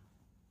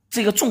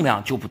这个重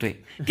量就不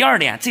对。第二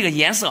点，这个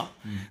颜色，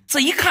这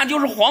一看就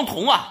是黄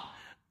铜啊，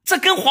这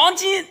跟黄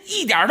金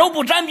一点都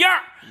不沾边儿。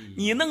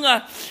你那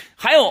个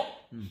还有，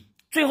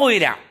最后一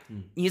点，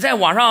你在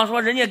网上说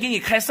人家给你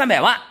开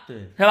300万，对，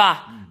是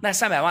吧？那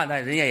300万，那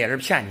人家也是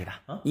骗你的，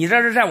你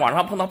这是在网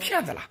上碰到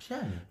骗子了，骗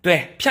你？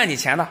对，骗你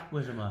钱的。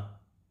为什么？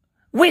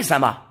为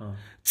什么？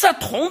这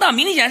铜的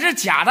明显是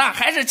假的，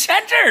还是签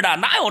字的，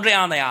哪有这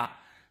样的呀？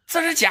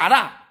这是假的，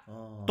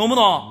懂不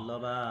懂？老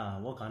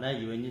板，我刚才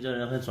以为你这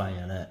人很专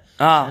业嘞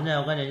啊！现在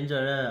我感觉你这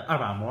人二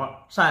把模，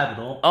啥也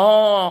不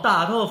懂。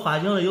大头发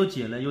行了有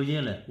金了有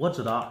银了，我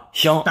知道。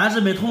行，但是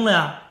没铜了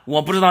呀。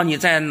我不知道你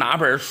在哪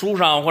本书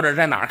上或者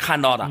在哪儿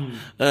看到的。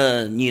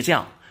你这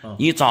样，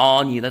你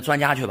找你的专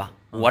家去吧，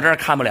我这儿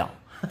看不了。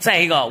再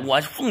一个，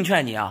我奉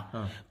劝你啊，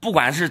不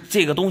管是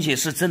这个东西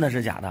是真的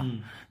是假的，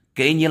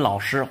给你老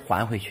师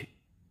还回去。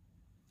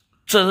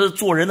这是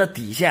做人的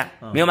底线，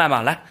明白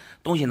吗？来，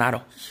东西拿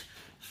走。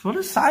说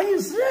的啥意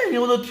思？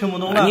我都听不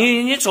懂了。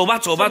你走吧，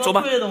走吧，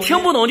听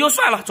不懂就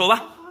算了，走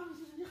吧。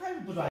你还是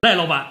不专业。来，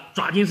老板，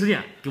抓紧时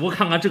间给我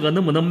看看这个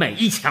能不能卖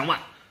1000万。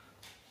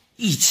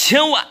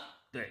1000万？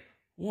对，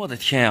我的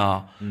天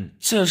啊！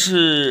这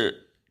是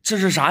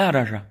啥呀？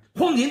这是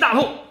黄金大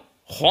头。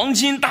黄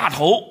金大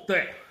头？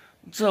对，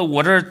这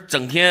我这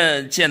整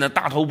天见的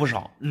大头不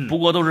少，不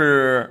过都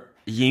是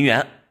银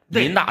元。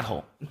银大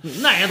头，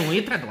那些东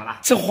西太多了。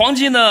这黄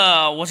金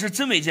的我是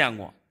真没见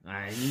过。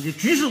哎，你这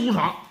举世无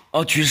双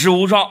哦，举世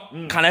无双。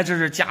看来这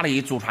是家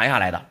里祖传下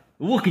来的。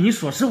我跟你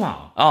说实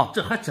话啊，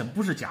这还真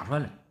不是家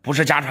传的，不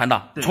是家传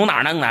的，从哪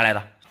儿能拿来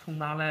的？从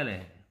哪来的？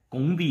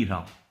工地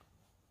上。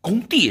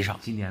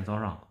今天早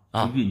上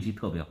我运气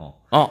特别好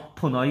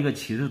碰到一个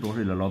70多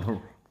岁的老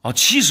头。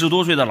70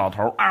多岁的老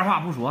头，二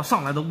话不说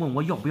上来都问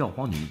我要不要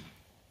黄金。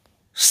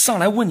上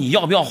来问你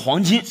要不要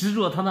黄金，指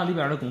着他那里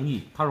边的工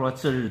地，他说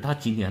这是他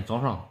今天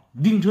早上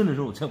凌晨的时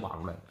候才挖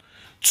出来的，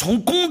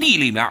从工地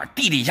里面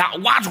地底下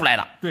挖出来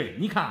的。对，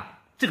你看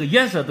这个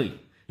颜色对，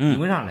因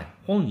为啥呢？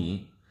黄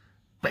金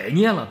100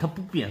年了它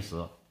不变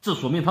色，这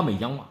说明它没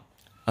氧化。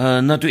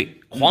那对，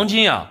黄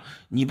金啊，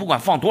你不管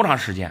放多长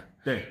时间，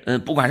对，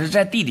不管是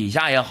在地底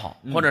下也好，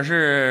或者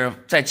是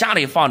在家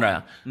里放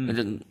着，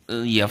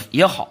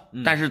也好，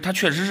但是它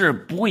确实是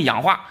不会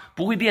氧化，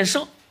不会变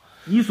色。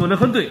你说的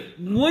很对，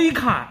我一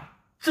看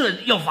这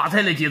要发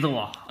财的节奏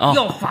啊，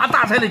要发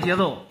大财的节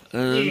奏。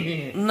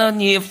那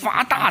你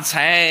发大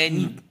财，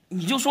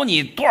你就说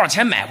你多少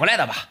钱买回来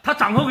的吧？他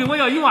张口给我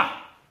要1万。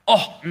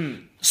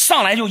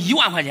上来就1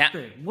万块钱。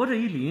对，我这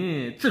一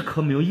拎，这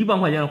可没有1万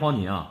块钱的黄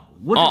金啊！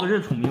我这个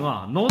人聪明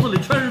啊，脑子里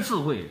全是智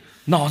慧，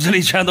脑子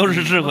里全都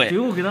是智慧。最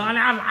后给俺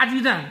俩拉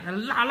锯战，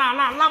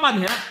拉半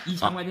天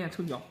，1000块钱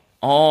成交。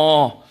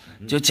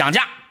就讲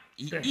价。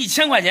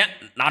1000块钱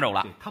拿走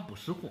了，他不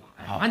识货，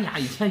俺家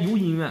以前有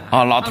姻缘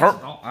老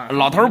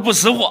头不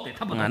识货，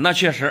那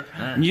确实，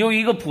你就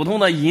一个普通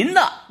的银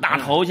的大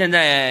头，现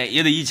在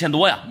也得1000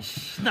多呀，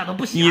那都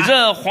不行。你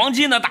这黄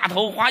金的大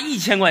头花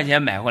1000块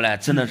钱买回来，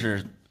真的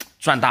是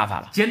赚大发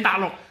了，捡大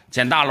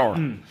漏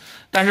了。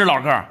但是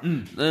老哥，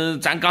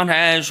咱刚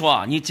才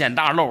说你捡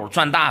大漏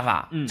赚大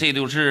发，这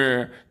就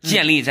是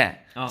建立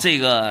在这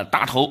个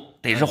大头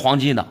得是黄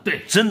金的，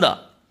对，真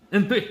的，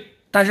对。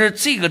但是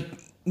这个。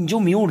你就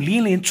没有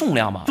拎重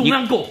量吗？重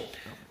量够。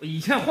以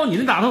前黄金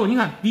的大头，你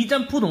看比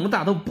咱普通的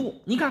大头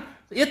不，你看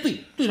也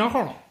对上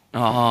号了。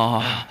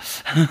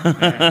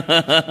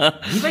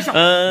你别笑。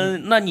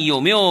那你有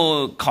没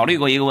有考虑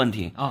过一个问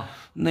题啊？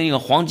那个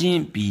黄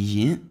金比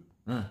银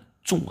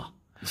重啊，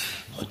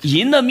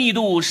银的密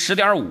度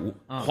10.5，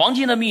黄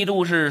金的密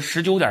度是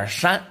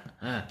19.3，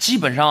基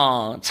本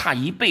上差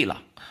1倍了。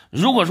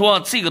如果说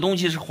这个东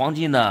西是黄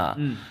金的，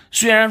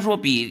虽然说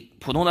比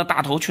普通的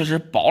大头确实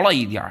薄了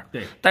一点，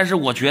对，但是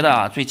我觉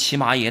得最起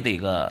码也得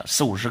个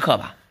40-50克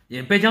吧。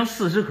也别讲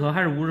40克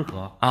还是50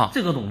克啊，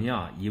这个东西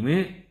啊，因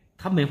为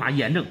它没法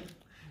验证，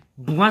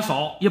不管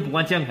烧也不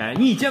管剪开，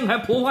你一剪开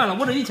破坏了，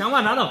我这1000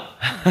万哪能？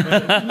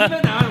你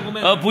没拿我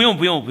没。不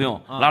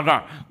用，老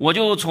哥，我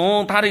就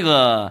从它这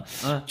个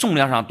重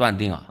量上断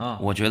定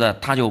我觉得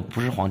它就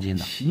不是黄金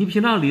的。你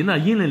平常拎那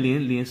银的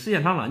拎时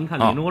间长了，你看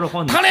拎着我这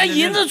黄金，它连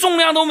银子重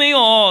量都没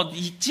有，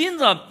金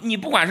子你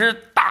不管是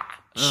大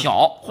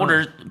小或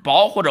者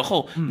薄或者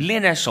厚，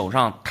拎在手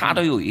上它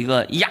都有一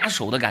个压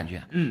手的感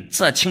觉。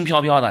这轻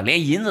飘飘的，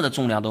连银子的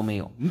重量都没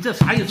有。你这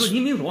啥意思？你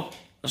明说。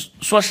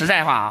说实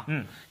在话啊，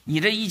你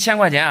这1000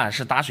块钱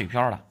是打水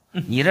漂了，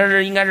你这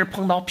是应该是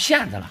碰到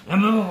骗子了。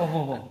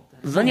不，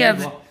人家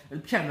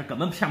骗子根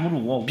本骗不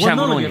住我，骗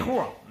不住你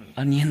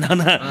啊！你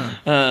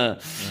能，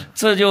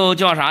这就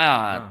叫啥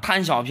呀？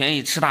贪小便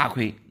宜吃大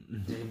亏。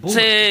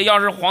这要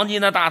是黄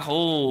金的大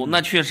头，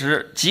那确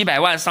实几百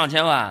万上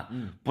千万，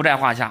不在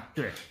话下。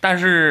对，但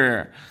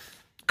是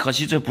可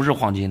惜这不是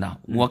黄金的，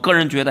我个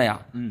人觉得呀，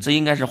这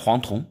应该是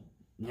黄铜。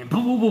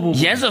不，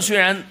颜色虽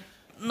然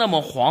那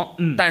么黄，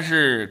但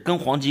是跟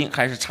黄金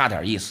还是差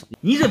点意思。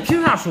你这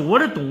凭啥说我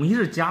这东西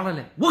是假的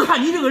嘞？我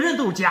看你这个人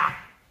都是假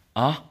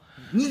啊！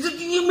你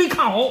没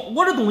看好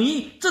我这东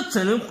西，这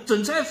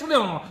真材实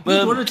料啊！你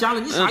说是假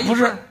的，你啥意思？不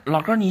是，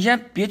老哥，你先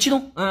别激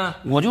动。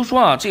我就说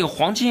啊，这个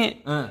黄金，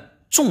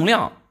重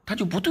量它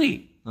就不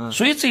对，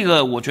所以这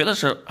个我觉得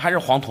还是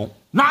黄铜。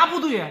哪不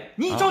对？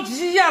你找机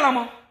器验了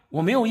吗？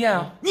我没有验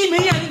啊。你没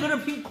验，你搁这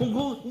凭空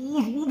口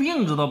无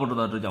凭，知道不知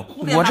道？这叫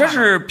胡编。我这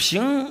是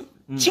凭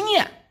经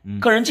验，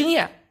个人经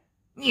验。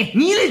你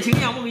的经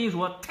验，我跟你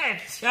说太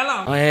浅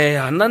了。哎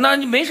呀，那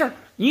你没事，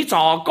你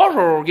找高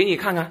手给你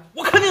看看。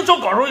我肯定找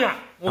高手去。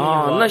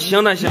啊，那行。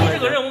你这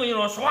个人我跟你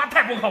说，说话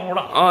太不靠谱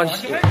了。啊，你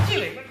还积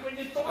累。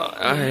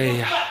哎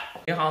呀，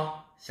你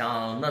好，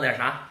想弄点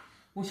啥？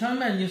我想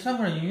卖你3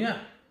块银元。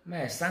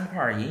卖3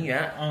块银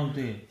元。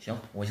对。行，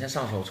我先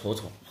上手瞅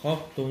瞅。好，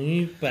东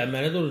西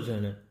买的都是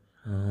真的。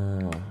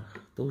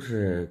都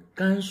是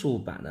甘肃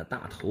版的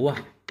大头啊。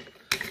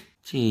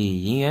这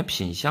银元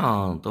品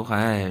相都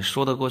还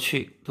说得过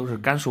去，都是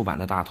甘肃版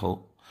的大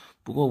头。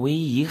不过唯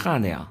一遗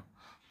憾的呀，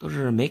都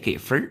是没给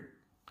分儿。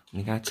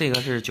你看这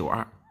个是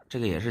92，这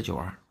个也是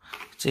92，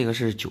这个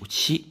是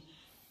97。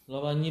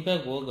老板，你别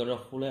给我搁这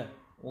胡来，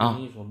我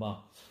跟你说吧。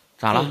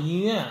咋了？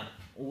银元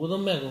我都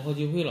卖过好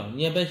几回了，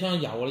你也别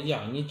想压我的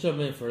价，你这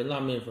没分那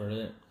没分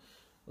的。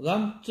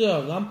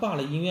俺爸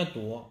的银元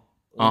多。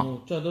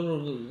这都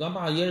是俺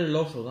爸也是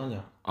老收藏家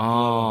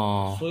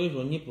所以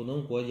说你不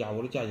能给我压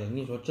我的价钱。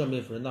你说这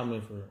没分那没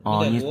分你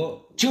得给我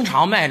经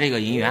常卖这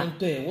个银元。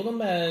对，我都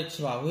卖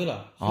7、8回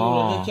了，所以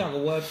说这价格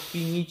我比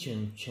你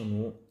清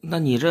楚。那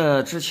你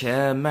这之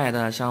前卖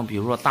的像比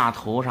如说大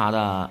头啥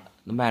的，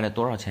卖了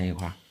多少钱一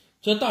块？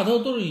这大头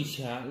都是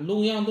1000，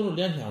龙阳都是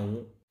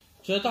2500。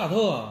这大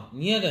头啊，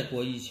你也得给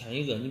我1000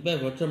一个，你别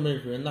说这没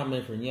分那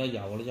没分，你要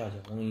压我的价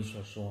钱，我跟你说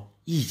实话。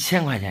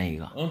1000块钱一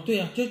个。对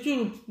呀，这就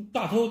是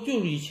大头就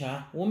是1000，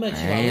我卖7、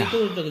8回都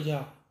是这个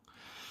价。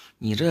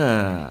你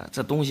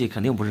这东西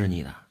肯定不是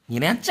你的，你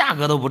连价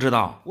格都不知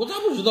道。我咋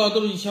不知道？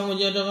都是1000块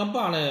钱，这俺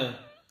爸嘞。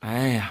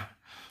哎呀，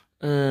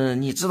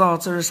你知道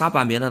这是啥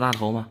版别的大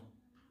头吗？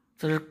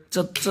这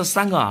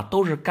3个啊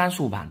都是甘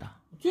肃版的。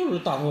就是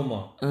大头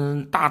嘛。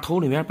大头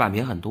里面版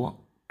别很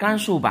多，甘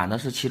肃版的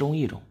是其中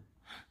一种。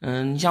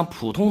你像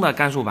普通的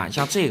甘肃版，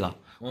像这个，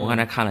我刚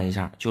才看了一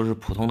下，就是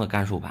普通的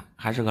甘肃版，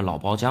还是个老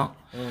包浆。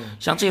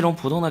像这种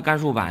普通的甘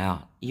肃版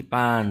呀，一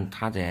般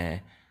它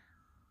在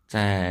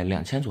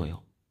2000左右。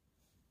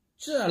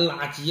这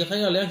垃圾还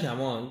要2000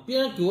吗？别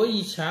人给我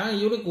1000，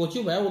有的给我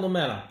900，我都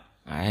卖了。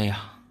哎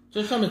呀，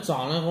这上面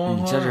脏的慌。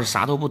你这是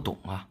啥都不懂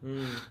啊。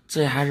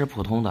这还是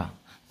普通的，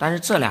但是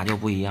这俩就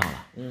不一样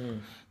了。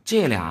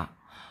这俩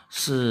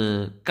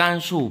是甘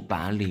肃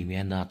版里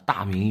面的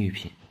大名玉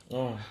品。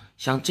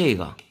像这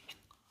个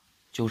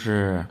就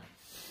是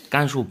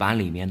甘肃版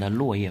里面的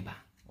落叶版。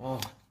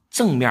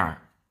正面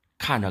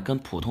看着跟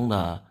普通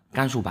的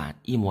甘肃版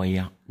一模一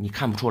样，你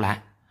看不出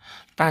来，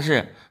但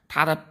是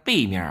它的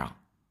背面啊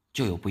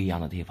就有不一样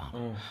的地方。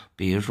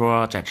比如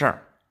说在这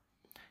儿，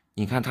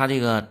你看它这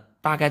个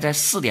大概在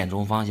4点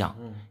钟方向，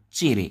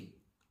这里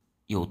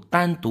有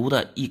单独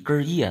的一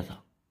根叶子，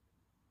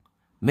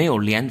没有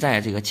连在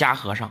这个夹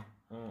盒上，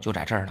就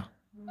在这儿呢。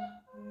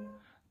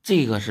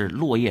这个是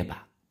落叶版。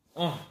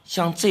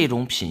像这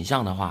种品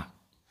相的话，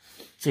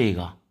这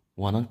个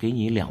我能给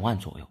你2万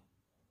左右。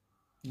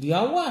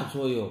2万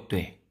左右？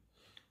对。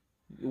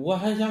我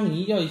还想跟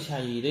你要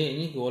1100的，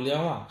你给我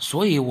2万。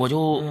所以我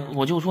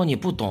就说你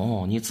不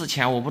懂，你之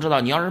前我不知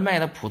道，你要是卖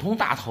的普通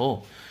大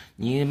头，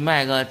你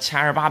卖个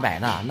1200、800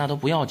的那都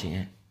不要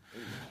紧。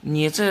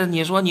你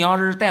说你要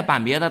是带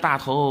版别的大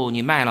头，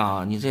你卖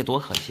了，你这多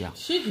可惜啊！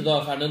谁知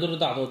道，反正都是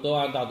大头，都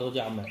按大头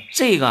价卖。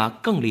这个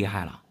更厉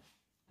害了，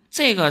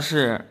这个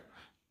是。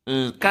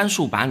甘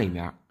肃版里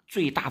面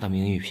最大的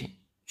名玉品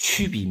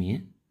曲笔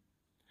铭。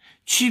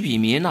曲笔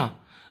铭呢，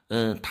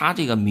它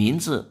这个铭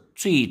字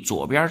最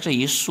左边这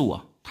一竖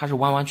啊，它是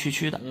弯弯曲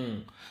曲的。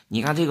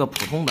你看这个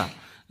普通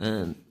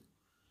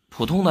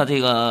的这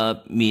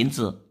个铭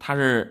字，它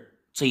是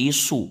这一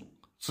竖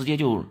直接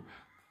就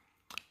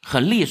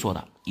很利索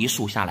的一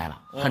竖下来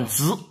了，很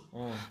直。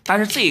但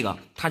是这个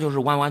它就是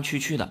弯弯曲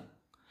曲的。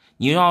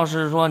你要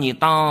是说你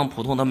当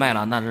普通的卖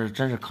了，那是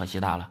真是可惜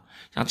大了。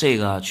像这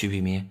个曲笔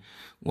铭，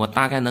我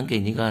大概能给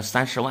你个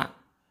30万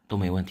都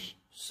没问题。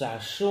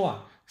30万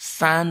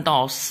？3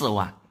到4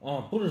万。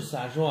不是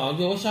30万，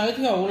给我吓一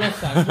跳，我说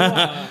30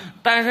万。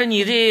但是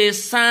你这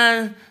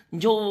3，你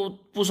就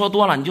不说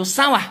多了，你就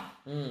3万。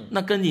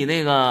那跟你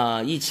那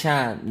个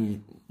1000，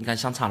你看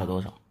相差了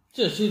多少？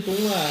这谁懂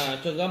啊？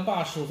这俺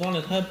爸收藏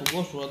的，他也不跟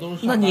我说，都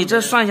是。那你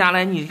这算下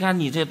来，你看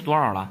你这多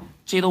少了？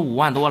这都5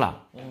万多了。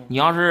你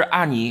要是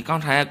按你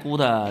刚才估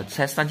的，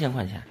才3000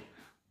块钱。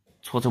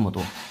错这么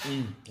多。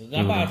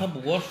俺爸他不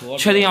跟我说。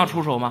确定要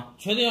出手吗？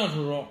确定要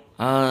出手。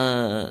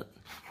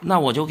那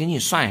我就给你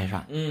算一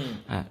算。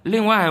哎，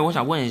另外我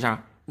想问一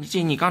下，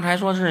你刚才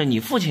说是你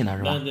父亲的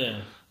是吧？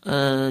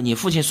对。你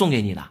父亲送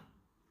给你的？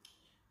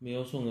没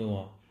有送给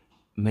我。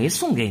没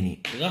送给你？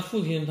俺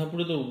父亲他不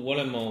是都我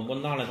了吗？我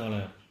拿了他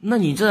了。那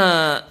你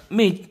这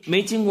没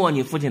经过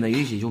你父亲的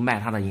允许就卖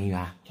他的银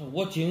元？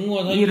我经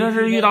过他。你这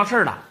是遇到事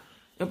儿了，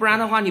要不然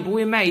的话你不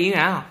会卖银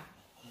元啊。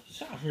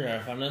啥事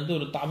儿？反正都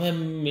是打牌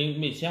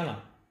没钱了。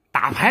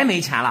打牌没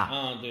钱了？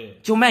啊，对。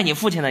就卖你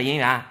父亲的银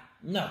元？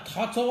那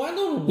他早晚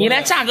都是我。你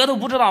连价格都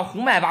不知道，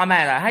胡卖八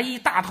卖的，还一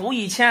大头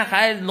1000，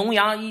还龙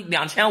洋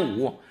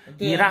2500，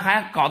你这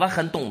还搞得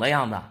很懂的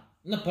样子。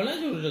那本来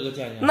就是这个价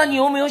钱。那你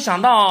有没有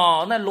想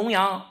到，那龙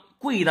洋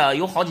贵的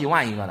有好几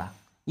万一个的，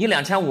你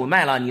2500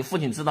卖了，你父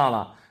亲知道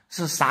了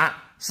是啥？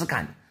是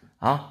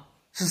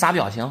啥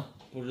表情？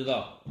不知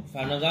道，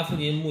反正俺父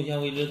亲目前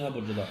为止他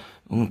不知道。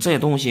这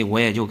东西我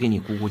也就给你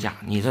估价，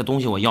你这东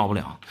西我要不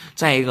了。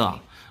再一个，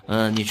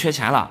你缺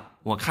钱了，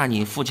我看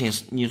你父亲，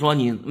你说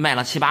你卖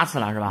了7、8次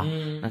了是吧？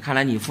那看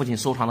来你父亲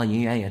收藏的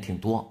银元也挺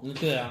多。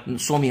对啊。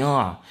说明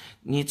啊，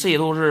你这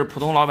都是普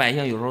通老百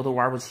姓有时候都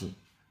玩不起，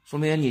说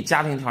明你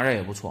家庭条件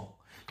也不错。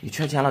你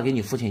缺钱了，给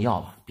你父亲要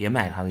吧，别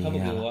卖他的银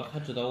元了。他不给我，他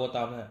知道我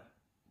打牌。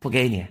不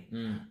给你？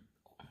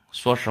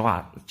说实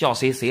话，叫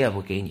谁也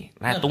不给你。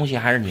来，东西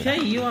还是你的。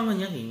便宜1万块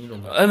钱给你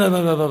中。不，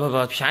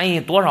便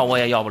宜多少我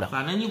也要不了。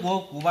反正你给我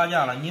估把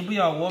价了，你不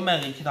要我卖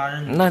给其他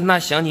人。那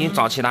行，你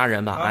找其他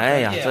人吧。哎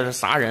呀，这是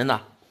啥人呢？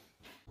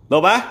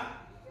老板，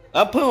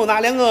俺朋友拿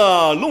2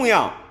个龙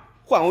洋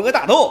换我个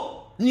大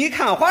头，你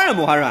看看划算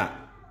不划算？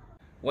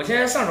我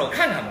先上手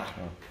看看吧。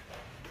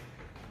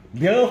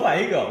 2个换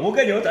1个，我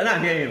感觉我占大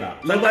便宜了。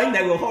老板，你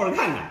再给我好好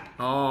看看。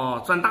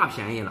哦，赚大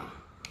便宜了。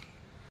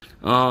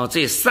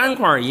这3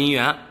块银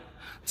元，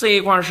这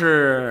一块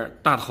是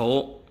大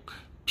头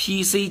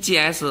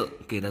 ，PCGS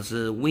给的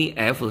是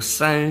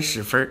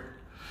VF30分，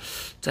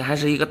这还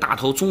是一个大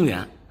头中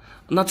元。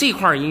那这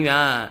块银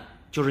元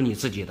就是你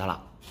自己的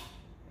了。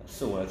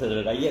是我这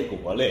是俺爷给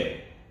我嘞。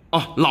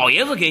哦，老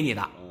爷子给你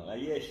的。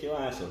俺爷喜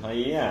欢收藏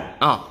银元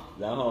啊，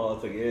然后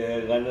这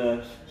个俺这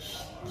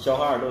小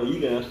孩都一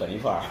个人分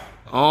1块。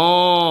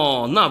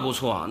哦，那不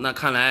错，那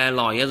看来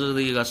老爷子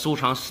的这个收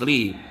藏实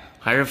力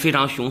还是非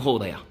常雄厚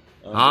的呀。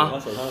我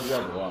收藏的比较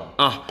多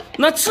啊。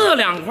那这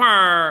2块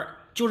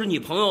就是你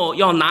朋友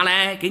要拿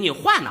来给你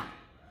换的。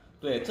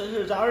对，这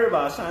是咱儿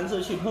吧，上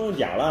次去朋友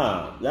家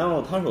了，然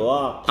后他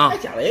说他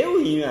家里也有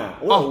银元，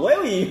我说我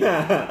有银元，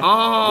然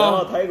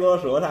后他也跟我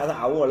说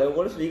他我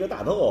的是一个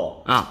大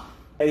头啊。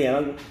那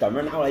天专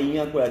门拿过来银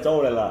元过来找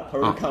我来了，他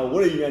说看我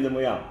的银元怎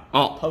么样？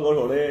他跟我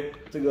说的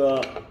这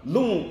个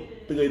龙。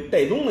这个带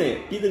龙的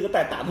比这个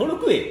带大头的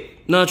贵，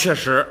那确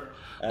实，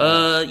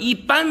一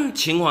般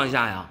情况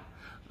下呀，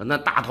那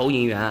大头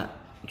银元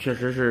确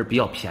实是比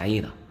较便宜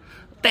的。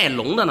带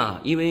龙的呢，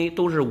因为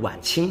都是晚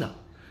清的，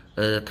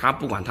它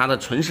不管它的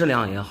存世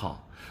量也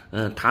好，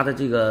它的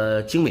这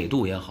个精美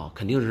度也好，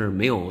肯定是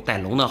没有带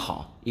龙的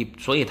好，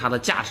所以它的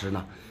价值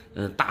呢，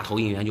大头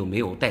银元就没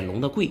有带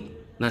龙的贵，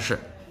那是。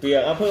对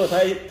呀，俺朋友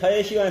他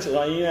也喜欢收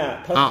藏银元，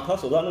他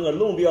收藏那个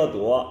龙比较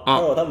多，他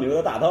说他没有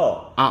个大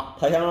头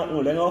他想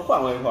用2个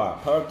换我1块，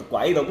他说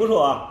关系都不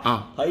错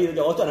他意思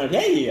叫我赚点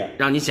便宜，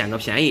让你捡个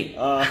便宜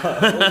我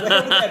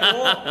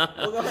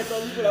刚才找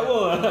你过来问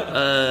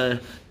问。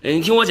你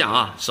听我讲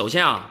啊，首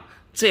先啊，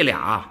这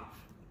俩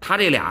他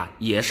这俩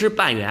也是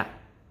半圆，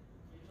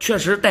确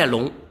实带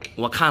龙，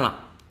我看了，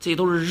这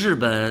都是日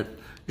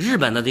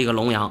本的这个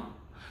龙洋，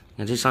你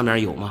看这上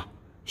面有吗？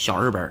小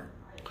日本。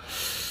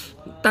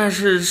但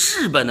是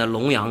日本的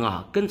龙洋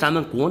啊，跟咱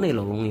们国内的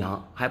龙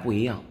洋还不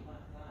一样。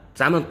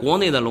咱们国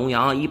内的龙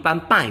洋一般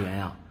半圆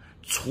啊，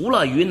除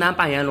了云南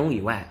半圆龙以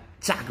外，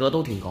价格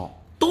都挺高，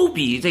都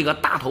比这个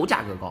大头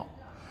价格高。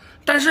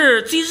但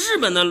是这日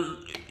本的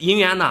银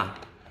元呢，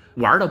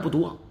玩的不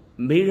多，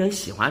没人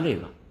喜欢这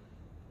个，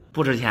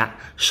不值钱。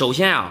首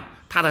先啊，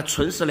它的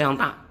存世量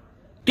大。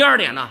第二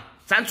点呢，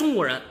咱中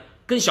国人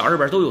跟小日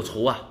本都有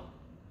仇啊，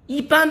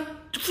一般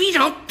非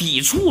常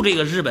抵触这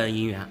个日本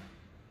银元。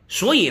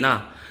所以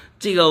呢，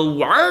这个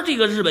玩这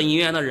个日本银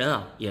元的人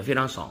啊也非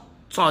常少，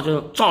造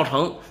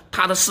成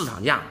它的市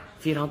场价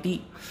非常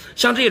低。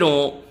像这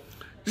种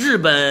日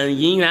本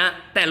银元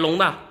带龙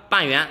的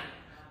半圆，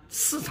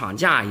市场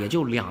价也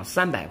就200、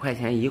300块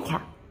钱1块，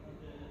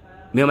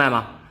明白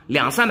吗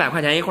？200、300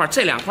块钱1块，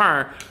这2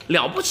块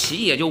了不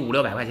起也就500、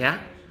600块钱。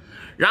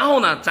然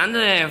后呢，咱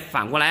再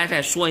反过来再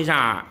说一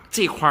下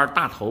这块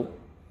大头，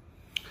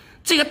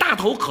这个大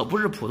头可不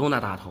是普通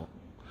的大头，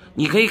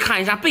你可以看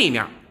一下背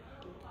面。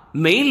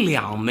每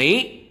2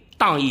枚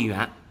当1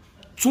元，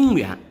中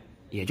元，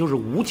也就是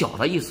5角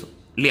的意思。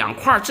2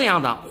块这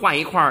样的换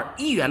1块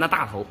1元的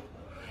大头，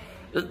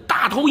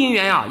大头银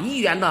元啊，1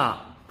元的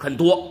很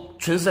多，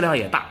存世量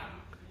也大，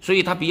所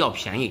以它比较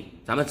便宜。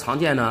咱们常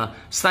见的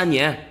3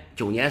年、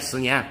9年、10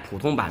年普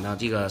通版的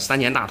这个3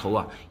年大头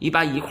啊，一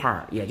般1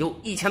块也就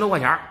1000多块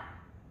钱。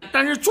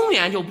但是中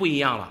元就不一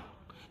样了，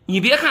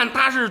你别看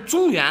它是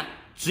中元，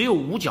只有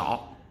5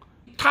角，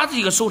它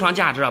这个收藏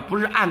价值啊，不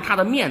是按它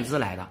的面值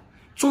来的。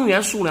中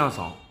元数量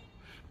少，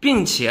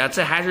并且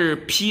这还是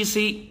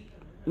PC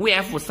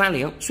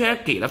VF30，虽然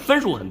给的分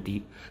数很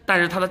低，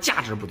但是它的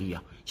价值不低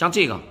啊。像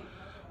这个，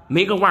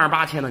没个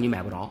18000的你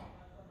买不着。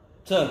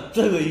这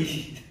个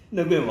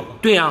那贵吗？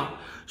对呀、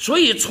所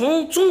以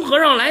从综合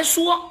上来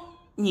说，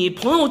你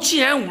朋友既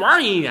然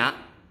玩银元，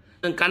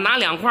敢拿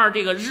2块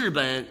这个日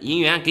本银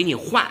元给你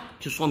换，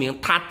就说明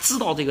他知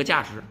道这个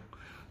价值。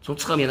从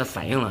侧面的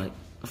反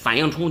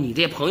映出你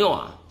这朋友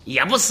啊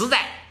也不实在，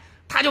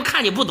他就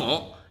看你不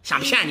懂，想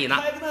骗你呢。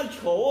他还跟他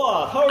瞅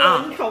啊，他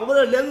说你看我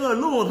这2个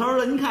龙，他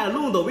说你看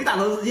龙都没大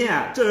头值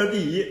钱，这是第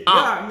一。第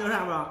二，你知道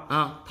啥吧？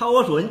他跟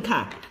我说你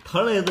看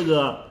他的这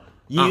个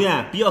银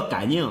元比较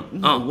干净，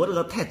你看我这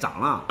个太脏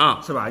了，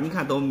是吧？你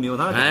看都没有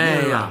他的干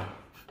净，是吧？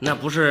那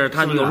不是，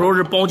他有时候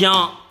是包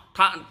浆，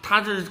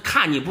他这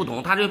看你不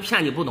懂，他就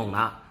骗你不懂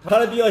的。他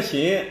的比较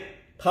新，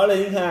他的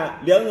你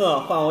看2个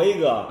换我1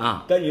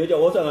个感觉叫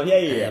我赚个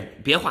便宜。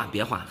别换，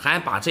还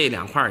把这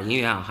2块银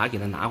元啊还给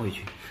他拿回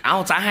去，然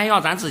后咱还要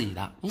咱自己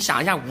的。你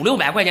想一下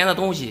，500-600块钱的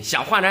东西，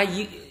想换咱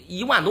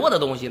1万多的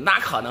东西，哪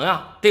可能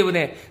啊？对不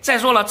对？再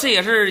说了，这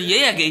也是爷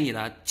爷给你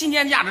的，今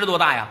天价值多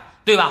大呀？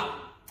对吧？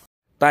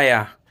大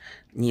爷，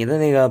你的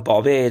那个宝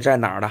贝在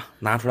哪儿呢？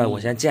拿出来，我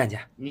先见见。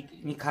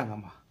你看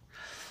看吧，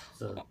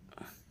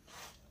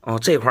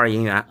这块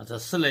银元，这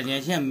10来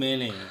年前买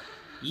的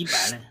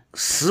，100的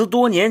，10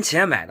多年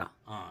前买的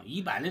啊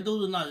，100的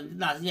都是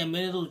那时间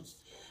买的都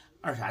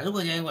20-30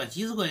块钱一块，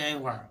几十块钱一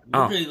块。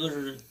我这个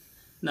是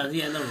那时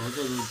间那时候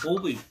就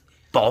是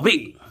宝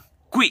贝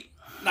贵，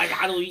那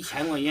家都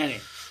1000块钱的。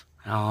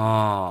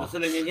哦，10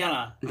来年前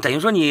了。等于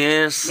说你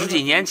10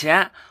几年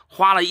前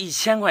花了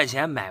1000块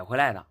钱买回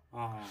来的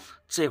啊，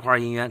这块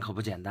银元可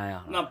不简单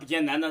呀。那不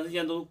简单，那时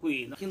间都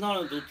贵，平常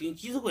的都顶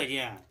几十块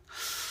钱。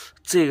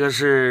这个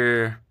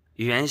是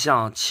原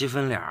相7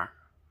分脸，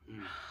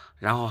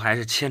然后还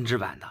是铅制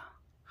版的，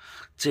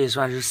这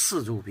算是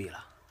4铢币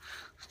了。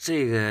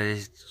这个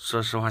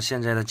说实话，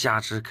现在的价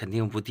值肯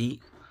定不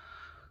低。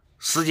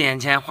10几年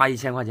前花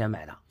1000块钱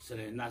买的。是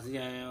的，那时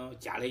间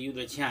家里有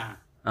点钱，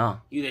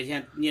有点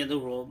钱，你也都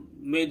说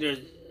买点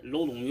老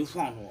东西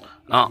放着。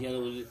那些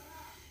都是，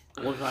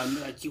我说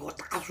买几棵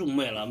大树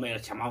卖了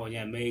1800块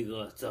钱，买一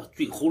个这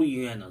最厚的银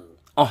元那是。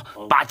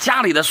把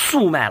家里的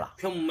树卖了，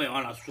全部卖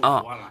完了，树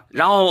完了，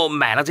然后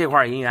买了这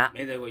块银元。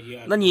买这块银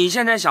元。那你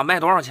现在想卖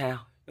多少钱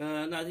呀？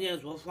那人家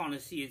说放的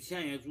谁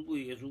钱也足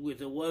贵，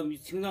这我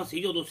平常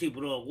睡觉都睡不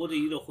着，我这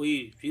有点怀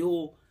疑。最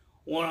后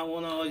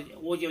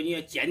我叫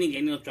你鉴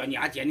定专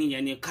家鉴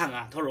定看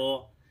看，他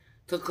说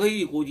他可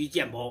以给我去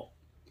鉴宝。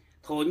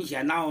他说你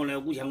先拿回来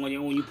5000块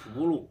钱，我给你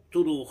铺路，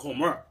走后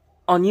门。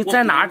你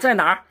在哪儿？在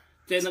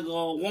那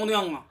个网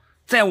上啊，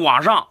在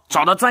网上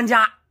找到专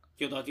家。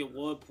叫他给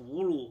我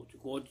铺路，给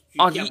我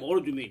鉴宝的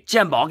准备。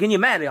鉴宝给你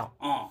卖掉。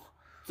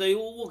这有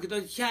我给他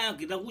钱，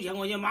给他5000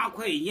块钱，马上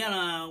快1年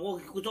了，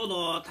我找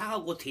到他还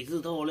给我推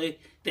辞，他说来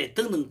再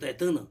等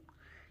等。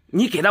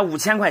你给他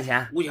5000块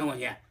钱？5000块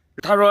钱。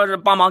他说是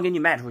帮忙给你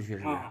卖出去，是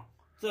不是？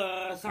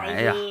这上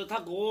一次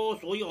他跟我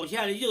说要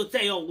钱，又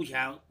再要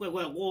5000，乖，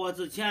我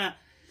这钱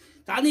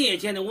咋那些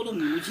钱呢？我都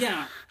没有钱。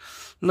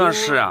那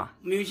是啊，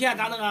没有钱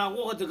咋弄啊？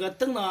我这个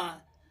等了，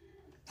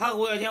他给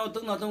我要钱，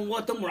我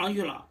等不上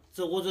去了。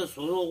我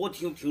说我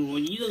听说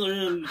你这个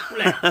人不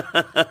赖，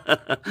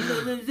你这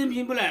个人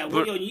品不赖。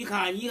我叫你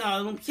看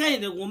弄便宜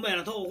的给我卖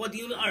了，他说我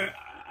顶了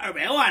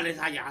200万的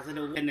啥价似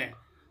的，现在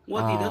我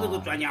对他这个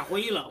专家怀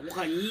疑了。我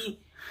看你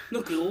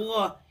能给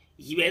我个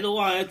100多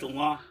万也中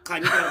啊？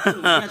看你这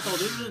挣钱到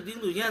底是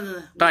领多钱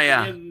是？大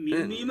爷，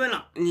明白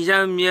了。你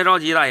先别着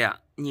急，大爷，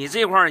你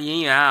这块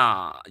银元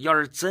啊，要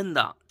是真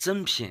的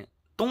真品，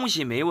东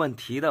西没问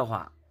题的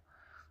话，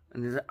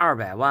你这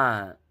200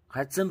万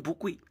还真不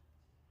贵。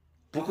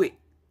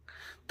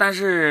但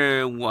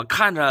是我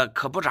看着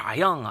可不咋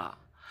样啊，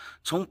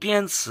从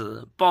编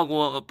尺包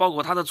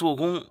括它的做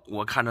工，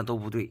我看着都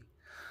不对。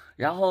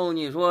然后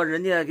你说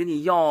人家给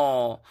你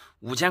要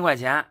5000块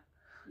钱，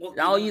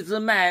然后一直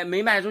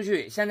没卖出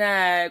去，现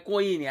在过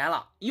1年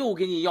了，又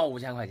给你要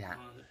5000块钱。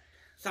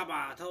啥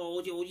吧？他说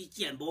我叫我去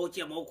鉴宝，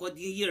给我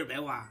顶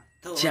100-200万。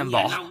他说鉴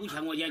宝拿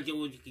5000块钱，叫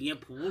我给人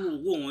铺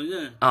路问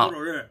人，找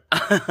人。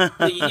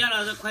这1年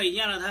了，这快1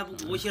年了，他还不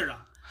给我信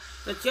啊。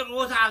这结果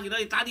我咋给他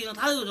打听，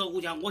他又要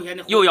5000，我现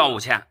在又要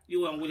5000，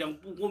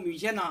我没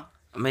钱呢，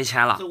没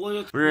钱了。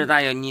不是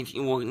大爷，你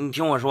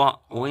听我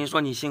说，我跟你说，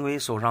你幸亏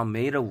手上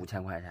没这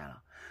5000块钱了，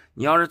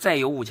你要是再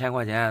有5000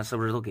块钱，是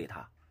不是都给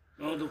他？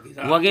都给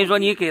他。我跟你说，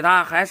你给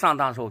他还上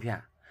当受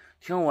骗。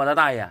听我的，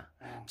大爷，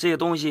这个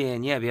东西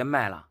你也别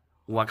卖了，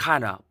我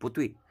看着不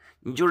对。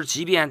你就是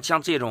即便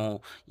像这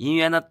种银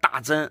元的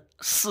大针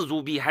4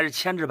铢币还是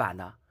铅制版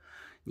的，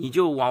你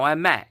就往外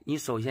卖，你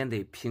首先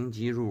得评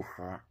级入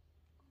盒。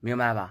明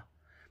白吧？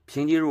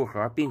评级入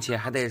盒，并且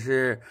还得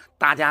是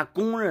大家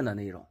公认的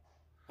那种。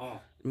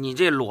你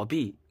这裸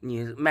币，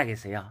你卖给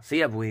谁啊？谁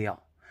也不会要。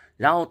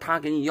然后他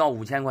给你要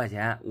5000块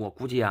钱，我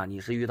估计啊，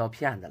你是遇到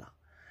骗子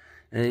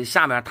了。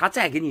下面他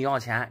再给你要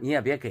钱，你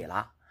也别给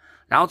了。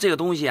然后这个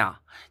东西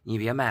啊，你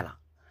别卖了。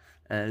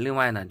另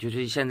外呢，就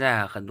是现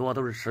在很多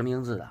都是实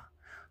名制的，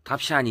他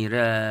骗你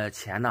这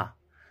钱呢，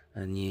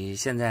你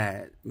现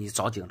在你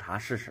找警察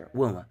试试，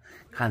问问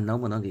看能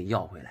不能给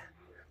要回来。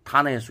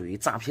他那属于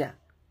诈骗，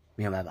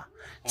明白吧？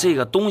这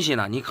个东西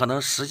呢，你可能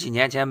10几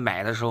年前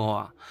买的时候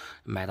啊，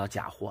买到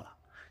假货了。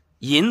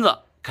银子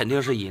肯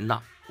定是银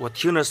的，我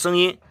听着声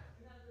音，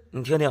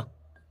你听听，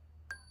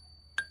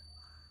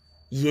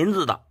银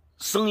子的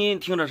声音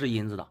听着是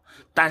银子的，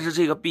但是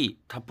这个币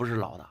它不是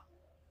老的，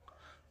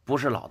不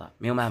是老的，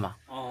明白吗？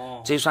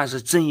哦，这算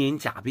是真银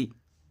假币。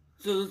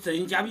这是真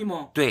银假币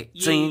吗？对，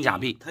真银假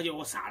币。他叫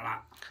我傻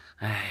了。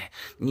哎，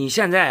你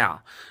现在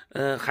啊，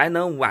还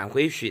能挽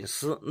回损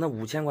失，那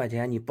5000块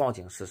钱你报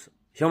警试试，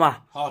行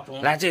吧？好，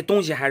中。来，这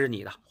东西还是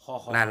你的。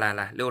好，来，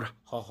留着。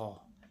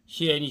好，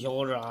谢谢你小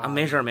伙子啊。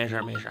没事。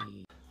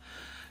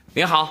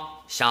您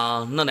好，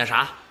想弄点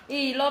啥？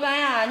哎，老板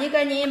呀，你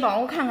赶紧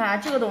帮我看看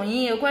这个东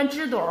西管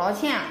值多少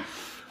钱？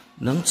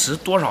能值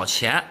多少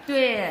钱？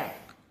对。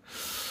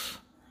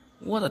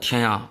我的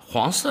天呀，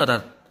黄色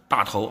的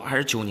大头还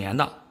是9年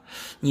的，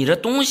你这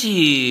东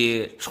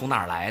西从哪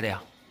儿来的呀？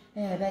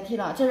哎，别提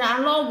了，这是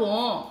俺老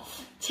公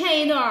前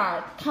一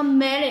段他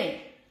买的。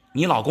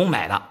你老公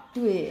买的？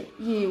对，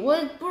我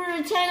不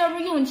是前一段不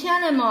是用钱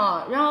的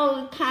吗？然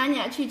后看人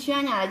家去取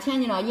人家的钱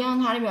去了，银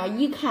行卡里边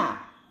一看，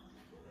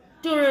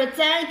就是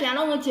咱跟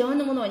老公结婚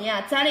那么多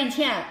年，咱的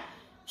钱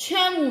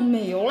全部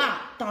没有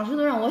了，当时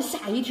都让我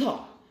吓一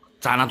跳。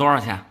攒了多少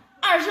钱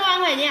？20万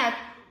块钱，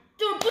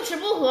就是不吃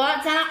不喝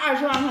攒了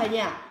20万块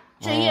钱。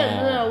这叶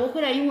子我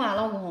回来一问俺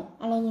老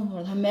公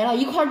说他买了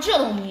一块这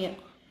东西。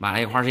买了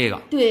一块这个，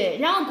对，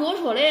然后跟我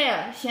说嘞，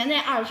现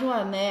在20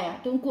万买，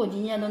等过几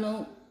年都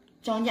能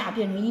涨价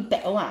变成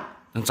100万，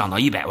能涨到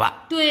100万。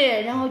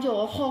对，然后叫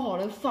我好好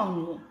的放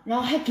住，然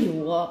后还给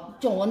我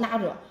叫我拿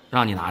着，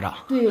让你拿着。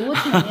对，我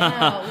天天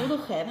我都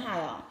害怕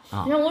呀。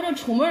然后我这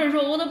出门的时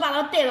候，我都把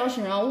它带到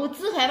身上，我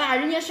只害怕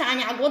人家上人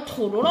家给我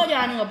偷走了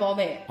家那个宝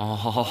贝。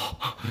哦，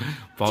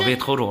宝贝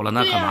偷走了，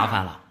那可麻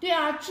烦了。对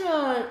啊，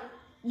这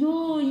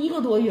有1个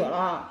多月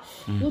了，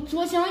我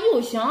左想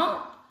右想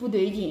不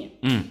对劲。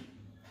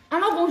俺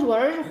老公说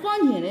这是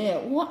黄金的，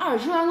我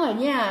20万块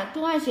钱，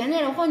都按现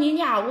在的黄金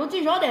价，我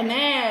最少得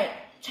买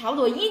差不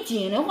多1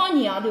斤的黄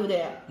金啊，对不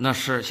对？那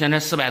是，现在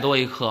400多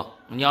一克，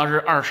你要是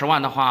20万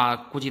的话，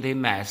估计得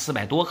买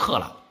400多克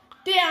了。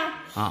对呀。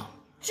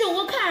这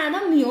我看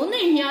他没有那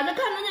些，这看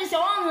着那小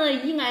王子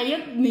应该也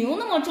没有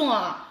那么重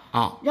啊。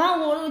然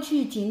后我就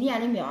去金店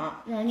里面，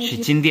让人家去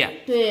金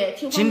店。对，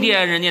金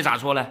店人家咋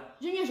说嘞？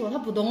人家说他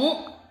不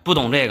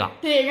懂这个。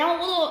对，然后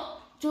我都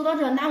走到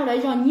这拿过来，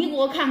让你给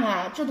我看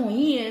看这东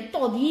西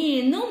到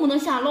底能不能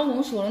像老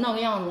公说的那个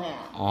样子呀？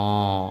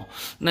哦，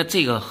那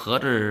这个盒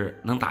子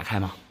能打开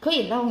吗？可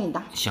以，来我给你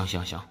打。行。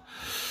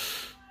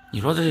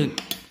你说这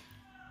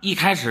一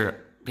开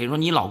始，比如说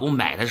你老公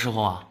买的时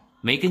候啊，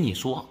没跟你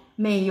说，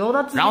没有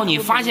的。然后你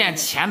发现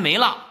钱没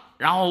了，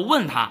然后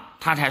问他，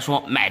他才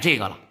说买这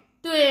个了。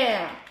对。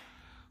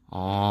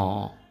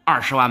哦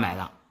，20万买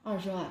的。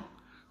20万。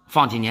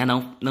放几年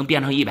能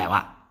变成100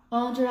万？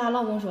这是俺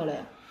老公说的。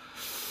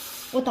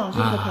我当时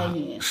不开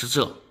心。是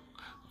这，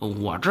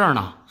我这儿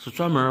呢是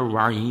专门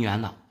玩银元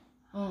的，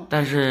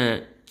但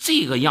是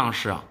这个样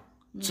式啊，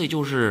这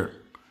就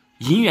是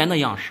银元的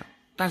样式。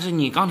但是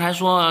你刚才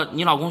说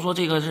你老公说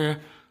这个是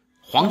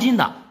黄金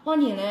的，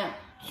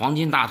黄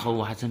金大头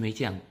我还真没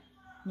见过，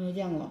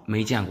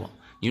没见过。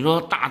你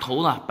说大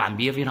头的版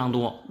别非常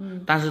多，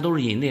但是都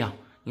是银的呀。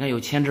你看有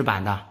签字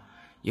版的，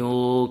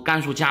有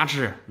甘肃加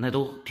制，那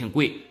都挺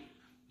贵。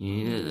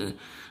你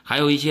还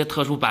有一些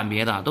特殊版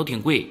别的都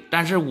挺贵，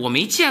但是我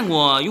没见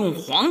过用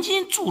黄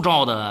金铸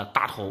造的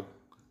大头，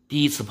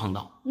第一次碰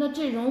到。那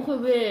这种会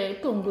不会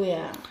更贵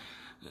啊？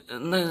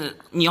那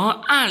你要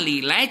按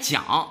理来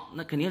讲，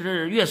那肯定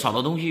是越少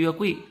的东西越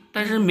贵，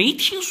但是没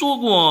听说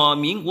过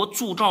民国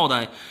铸造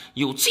的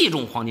有这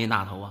种黄金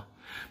大头啊。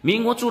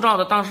民国铸造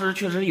的当时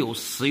确实有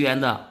10元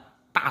的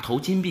大头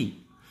金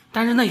币，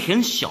但是那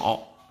很小，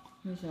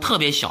特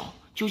别小，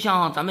就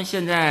像咱们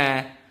现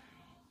在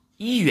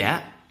1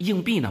元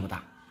硬币那么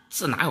大，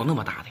这哪有那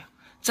么大的呀？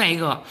再一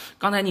个，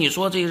刚才你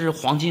说这是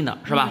黄金的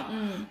是吧？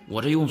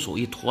我这用手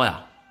一托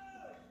呀，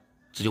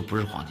这就不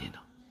是黄金的。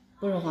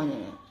不是黄金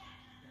的，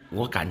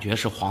我感觉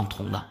是黄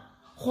铜的。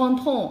黄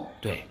铜？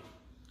对。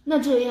那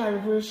这一下是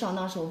不是上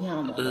当受骗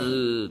了吗？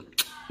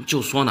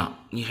就说呢，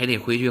你还得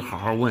回去好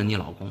好问你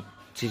老公，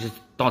这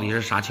到底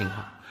是啥情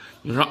况？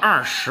你说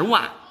20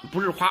万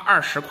不是花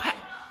20块，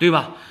对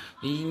吧？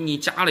你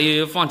家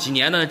里放几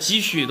年的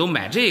积蓄都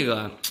买这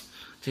个。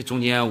这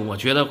中间我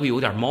觉得会有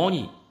点猫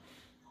腻。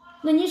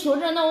那你说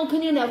这，那我肯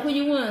定得回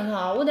去问问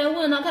他，我得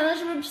问他，看他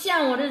是不是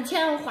骗我这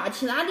钱花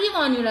其他地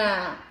方去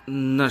了。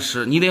那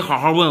是你得好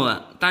好问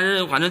问。但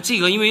是反正这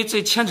个因为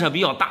这牵扯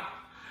比较大，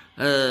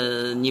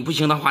你不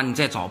行的话，你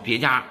再找别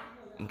家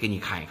给你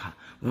看一看。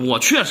我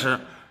确实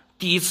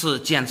第一次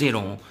见这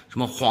种什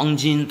么黄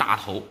金大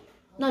头。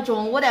那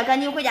中，我得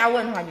赶紧回家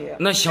问他去。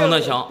那行，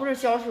不是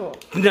小数。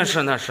那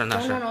是。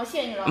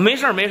谢谢你了。没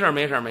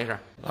事。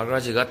老哥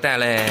几个带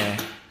来。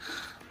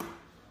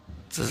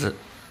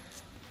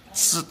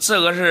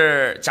这个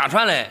是假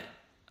传嘞，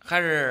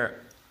还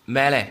是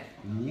买嘞？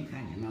你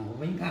看你那，我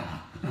给你看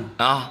看。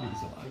啊。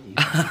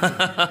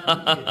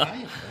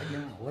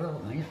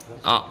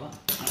啊。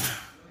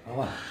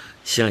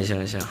行。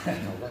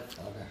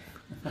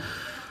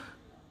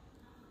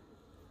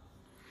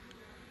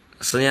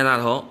10年大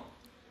头，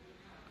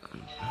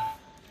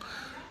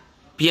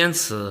边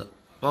齿，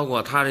包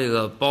括它这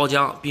个包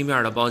浆，壁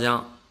面的包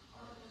浆，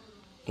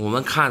我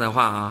们看的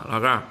话啊，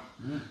老杠，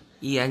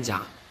一眼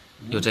甲，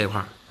就这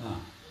块儿，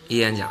一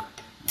眼甲，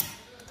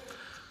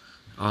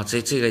啊，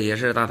这个也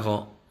是大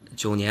头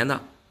，9年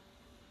的，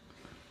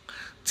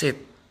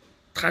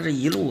它是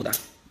一路的，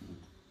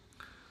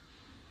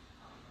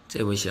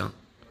这不行，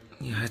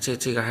你看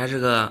这个还是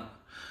个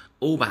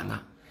欧版的，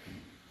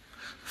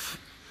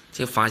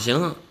这发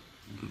型。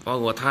包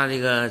括它这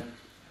个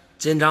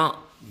肩章，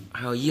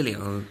还有衣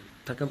领，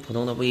它跟普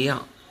通的不一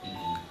样。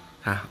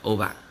看欧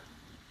版，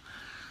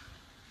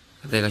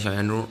这个小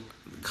圆珠，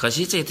可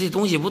惜这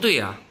东西不对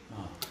呀。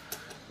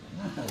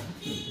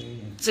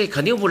这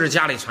肯定不是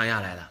家里传下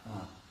来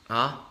的。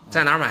啊，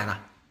在哪儿买的？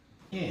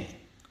有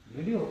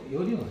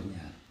60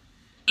年。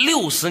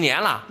60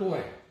年了？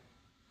对。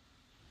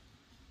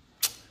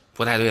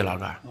不太对，老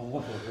哥。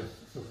我说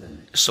是真的。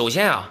首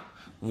先啊。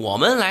我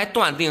们来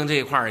断定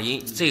这块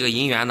这个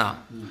银元呢，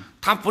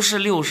它不是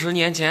60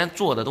年前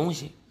做的东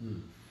西。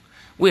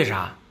为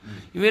啥？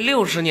因为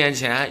60年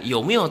前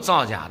有没有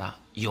造假的？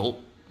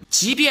有，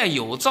即便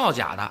有造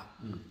假的，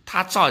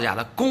它造假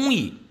的工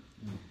艺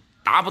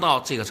达不到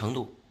这个程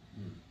度。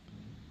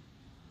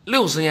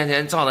60年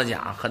前造的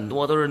假很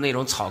多都是那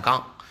种草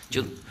钢，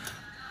就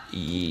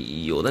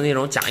有的那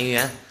种假银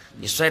元，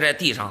你摔在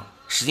地上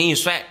使劲一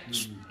摔，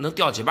能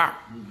掉几瓣，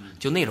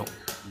就那种。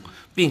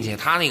并且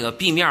它那个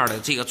壁面的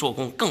这个做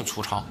工更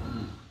粗糙，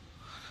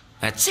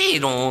哎，这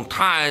种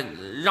它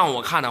让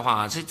我看的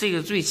话，这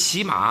个最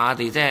起码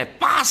得在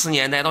80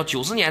年代到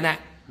90年代，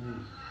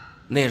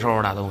那时候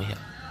的东西，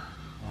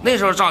那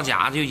时候造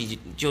假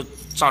就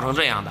造成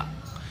这样的。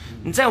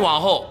你再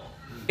往后，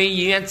因为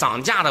银元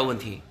涨价的问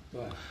题，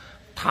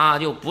它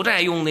就不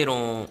再用那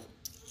种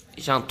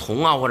像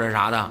铜啊或者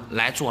啥的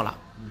来做了，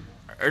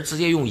而直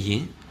接用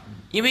银，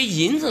因为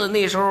银子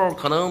那时候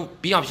可能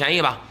比较便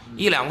宜吧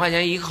，1、2块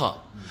钱一克。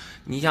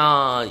你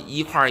像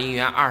一块银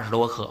元20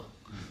多克，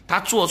它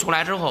做出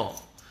来之后，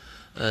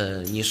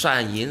你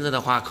算银子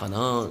的话，可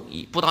能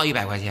不到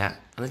100块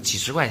钱，可能几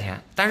十块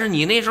钱。但是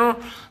你那时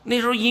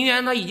候银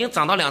元它已经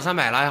涨到200、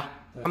300了呀，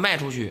卖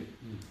出去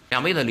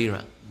2倍的利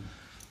润。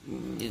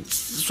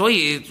所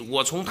以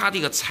我从它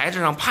这个材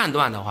质上判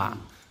断的话，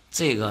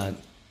这个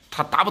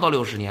它达不到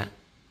60年。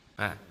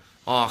哎，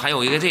哦，还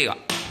有一个这个，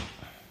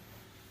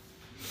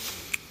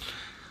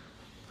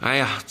哎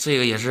呀，这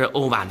个也是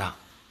欧版的。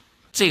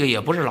这个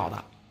也不是老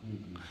的，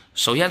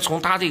首先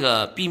从它这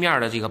个壁面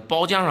的这个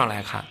包浆上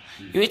来看，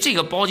因为这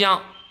个包浆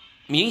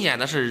明显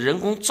的是人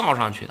工造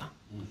上去的，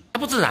它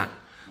不自然。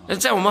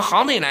在我们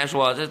行内来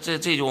说，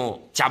这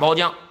种假包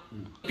浆，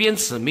边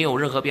齿没有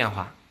任何变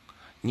化，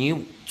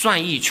你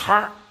转一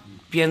圈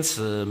边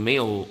齿没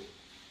有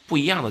不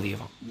一样的地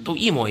方，都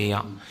一模一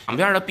样。两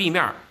边的壁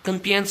面跟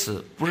边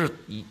齿不是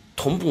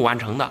同步完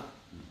成的，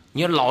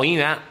你老银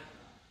元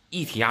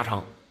一体压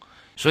成，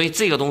所以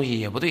这个东西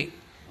也不对。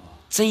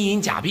真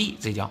银假币，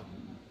这叫。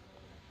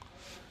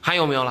还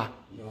有没有了？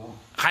有，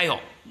还有。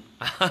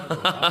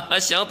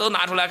行，都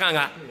拿出来看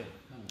看。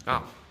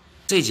啊，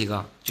这几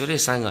个就这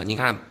3个，你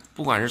看，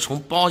不管是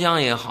从包浆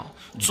也好，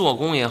做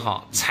工也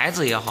好，材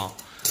质也好，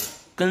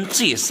跟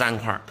这3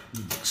块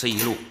是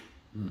一路，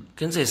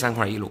跟这3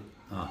块一路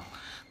啊。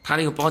它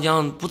这个包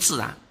浆不自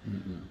然，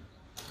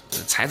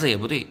材质也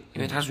不对，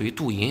因为它属于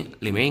镀银，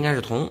里面应该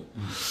是铜。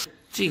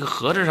这个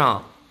盒子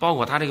上，包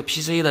括它这个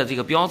PC 的这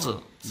个标志。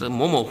是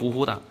模模糊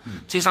糊的，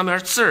这上面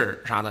字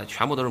儿啥的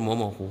全部都是模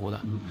模糊糊的，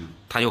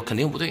它就肯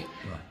定不对，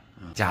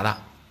假的。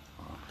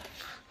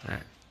哎，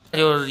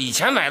就是以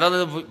前买到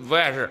的不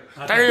碍事，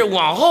但是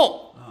往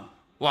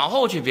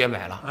后去别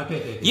买了，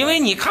因为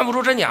你看不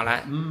出真假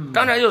来。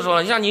刚才就说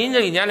了，像您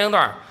这个年龄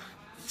段，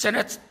现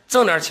在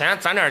挣点钱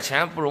攒点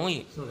钱不容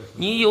易，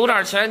你有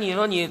点钱，你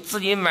说你自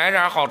己买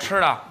点好吃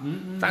的，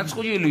咱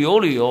出去旅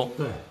游，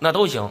那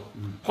都行。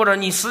或者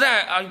你实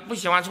在啊不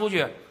喜欢出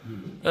去。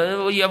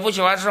也不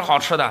喜欢吃好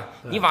吃的，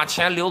你把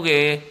钱留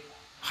给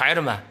孩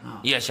子们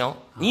也行。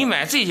你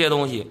买这些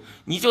东西，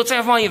你就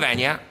再放100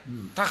年，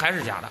它还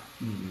是假的，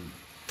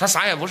它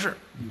啥也不是，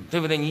对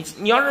不对？你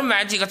要是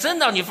买几个真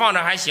的，你放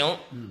着还行，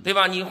对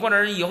吧？你或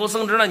者是以后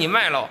升值了你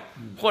卖了，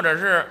或者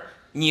是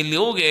你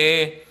留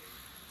给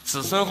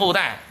子孙后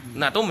代，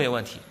那都没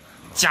问题。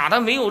假的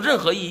没有任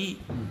何意义，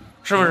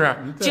是不是？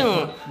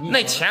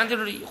那钱就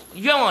是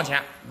冤枉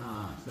钱，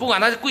不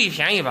管它贵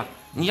便宜吧。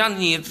你像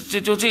你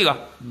就这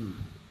个，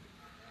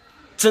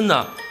真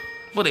的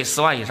不得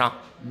10万以上，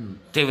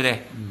对不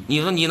对？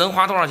你说你能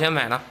花多少钱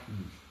买呢？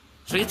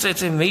所以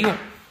这没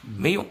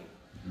用，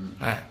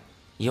哎，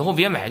以后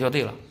别买就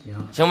对了，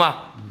行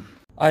吧？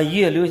俺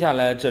爷爷留下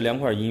来这2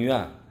块银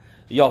元，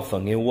要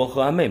分给我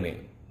和俺妹妹，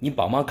你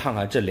帮忙看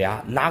看这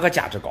俩哪个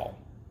价值高？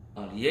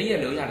啊，爷爷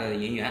留下来的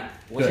银元，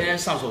我先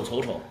上手瞅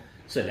瞅，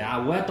这俩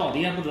我到底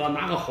也不知道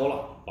哪个好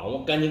了，帮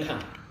我赶紧看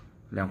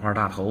看。2块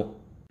大头。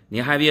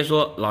你还别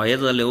说，老爷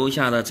子留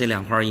下的这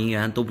2块银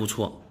元都不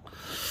错。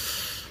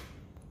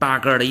大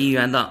个的银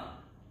元的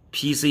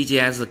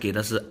PCGS 给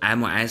的是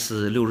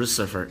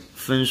MS64分，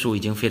分数已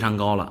经非常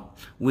高了，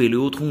未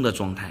流通的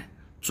状态，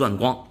钻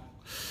光，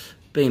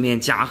背面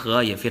夹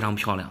盒也非常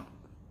漂亮，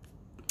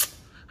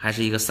还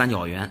是一个三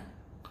角圆，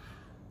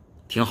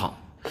挺好。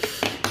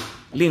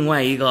另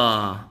外一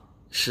个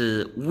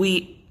是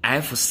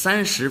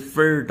VF30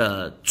分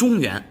的中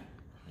原，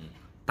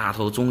大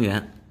头中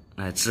原，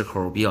质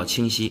口比较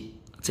清晰，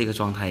这个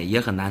状态也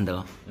很难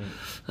得。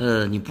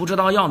你不知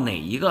道要哪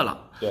一个了？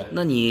对，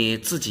那你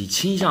自己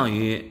倾向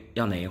于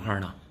要哪一块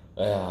呢？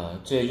哎呀，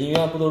这银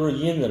元不都是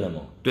银子了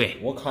吗？对，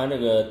我看这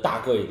个大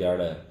个一点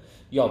的，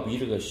要比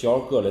这个小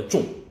个的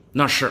重。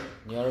那是，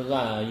你要是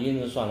按银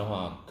子算的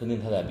话，肯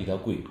定它得比它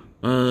贵。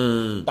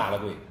大的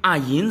贵。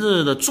按银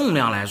子的重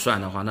量来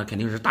算的话，那肯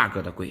定是大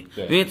个的贵。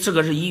对，因为这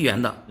个是1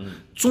元的，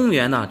中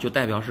原呢就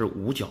代表是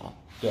5角。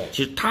对，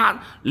其实它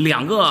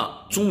2个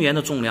中原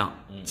的重量，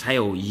才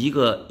有1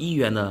个1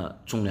元的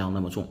重量那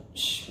么重。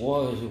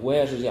我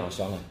也是这样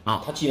想的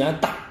啊。它既然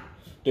大，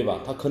对吧？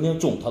它肯定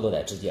重，它都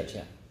得值钱。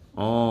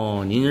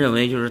哦，您认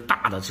为就是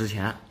大的值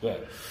钱？对。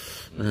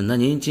那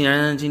您既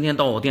然今天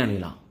到我店里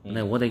了，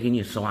那我得给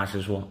你实话实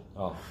说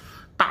啊。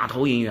大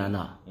头银元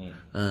呢，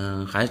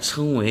还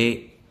称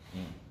为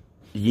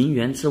银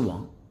元之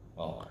王。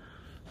哦。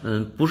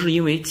不是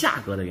因为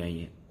价格的原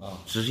因啊，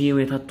只是因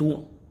为它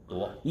多。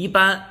一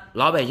般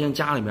老百姓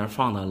家里面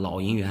放的老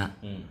银元，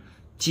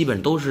基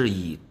本都是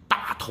以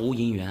大头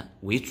银元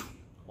为主。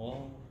哦，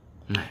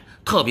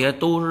特别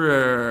都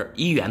是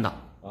1元的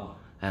啊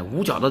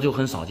，5角的就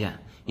很少见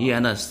，1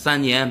元的3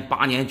年、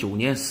8年、9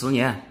年、10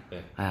年，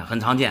对，很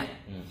常见。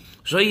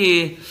所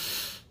以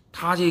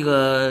它这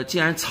个既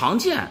然常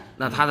见，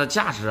那它的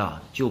价值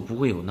啊就不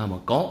会有那么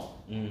高。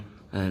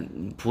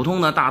普通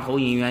的大头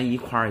银元一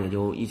块也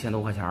就1000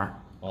多块钱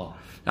哦。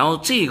然后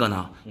这个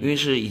呢，因为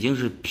已经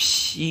是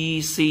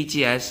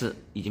PCGS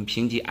已经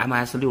评级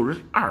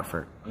MS62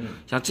分，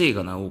像这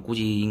个呢，我估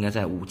计应该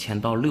在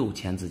5000到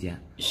6000之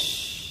间，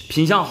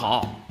品相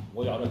好。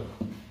我要这个。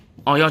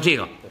哦，要这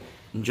个？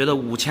你觉得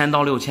5000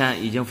到6000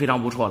已经非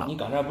常不错了？你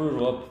刚才不是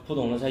说普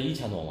通的才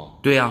1000多吗？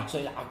对呀。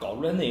这家搞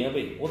出来那1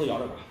倍，我都要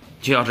这个。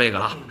就要这个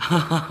了。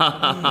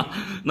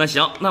那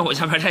行，那我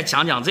下面再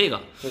讲讲这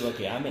个。这个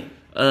给俺妹。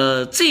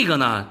这个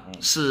呢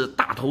是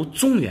大头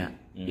中原。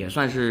也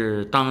算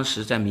是当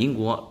时在民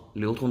国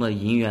流通的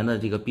银元的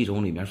这个币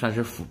种里面算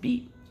是辅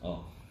币。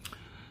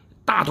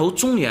大头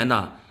中原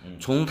呢，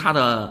从它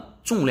的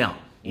重量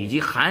以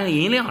及含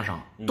银量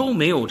上都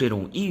没有这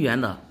种1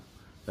元的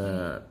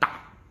大。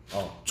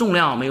重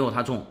量没有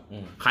它重，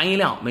含银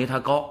量没它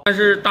高。但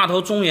是大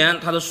头中原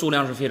它的数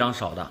量是非常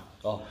少的。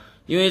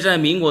因为在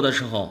民国的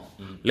时候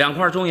，2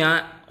块中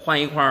原换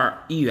1块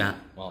1元。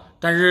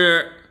但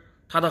是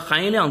它的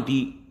含银量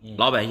低，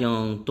老百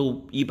姓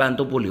一般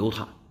都不留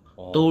它。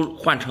都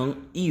换成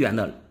1元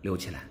的留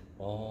起来。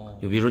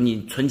就比如说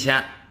你存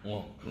钱，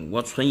我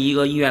存1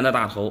个1元的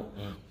大头，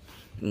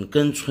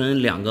跟存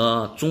2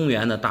个中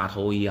原的大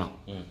头一样，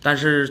但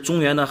是中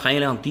原的含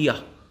银量低啊，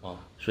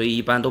所以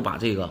一般都把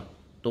这个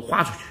都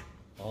花出去。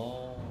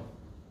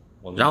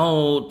然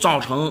后造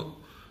成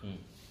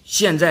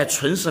现在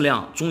存世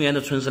量，中原的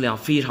存世量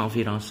非常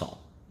非常少。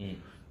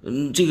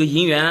这个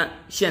银元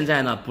现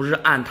在呢不是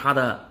按它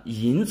的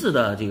银子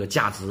的这个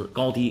价值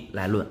高低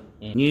来论。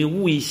你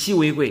物以稀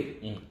为贵，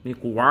你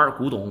古玩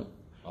古董，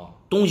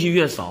东西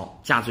越少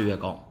价值越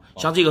高。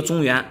像这个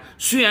中原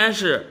虽然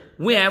是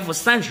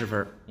VF30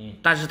分，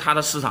但是它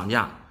的市场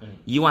价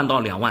1万到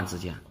2万之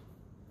间。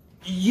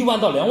1万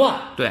到2万？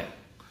对。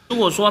如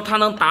果说它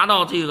能达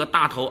到这个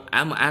大头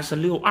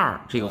MS62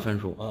这个分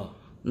数，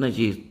那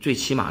就最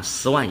起码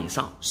10万以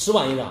上。10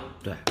万以上？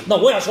对。那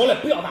我要说了，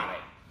不要大的。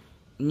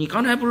你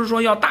刚才不是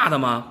说要大的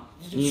吗？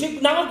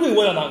哪个贵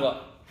我要哪个。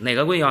哪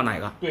个贵要哪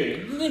个？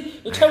对，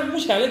那才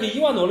5000的跟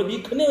1万多的比，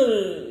肯定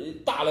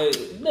大了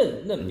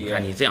嫩比。你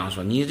看你这样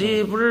说，你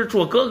这不是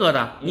做哥哥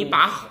的，你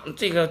把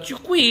这个就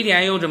贵一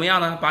点又怎么样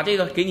呢？把这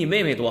个给你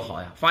妹妹多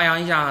好呀，发扬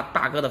一下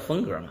大哥的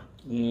风格嘛。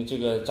这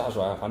个咋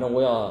说啊？反正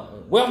我要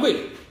贵的，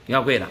你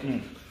要贵的。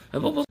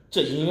不，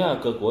这银元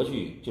搁过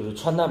去就是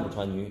传男不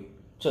传女，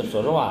这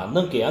说实话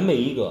能给俺妹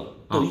一个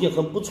都已经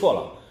很不错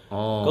了。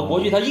搁过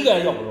去他一个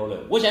人要不着了，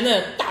我现在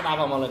大大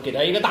方方的给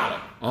他一个大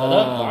的，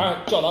晚上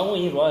叫他，我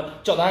跟你说，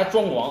叫他还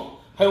装光，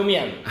还有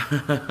面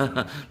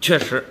子。确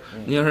实，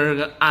你要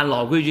是按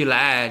老规矩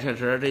来，确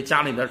实这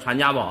家里边传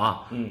家宝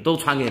啊，都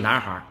传给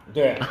男孩。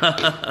对。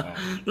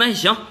那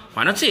行，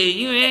反正这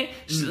因为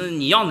是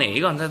你要哪一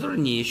个，那都是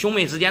你兄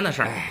妹之间的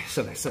事儿。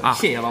是的，啊，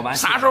谢谢老板。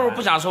啥时候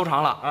不想收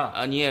藏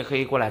了，你也可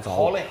以过来找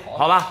我。好嘞，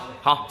好吧，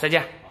好，再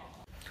见。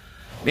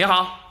你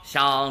好，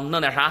想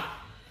弄点啥？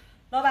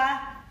老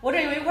板，我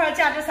这有一块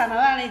价值300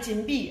万的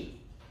金币，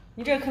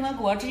你这可能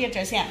给我直接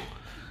折现。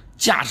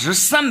价值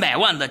300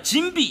万的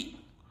金币，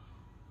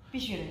必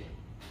须的。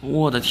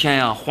我的天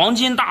呀，黄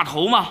金大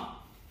头吗？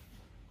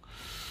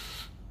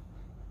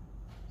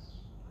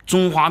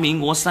中华民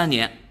国3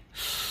年，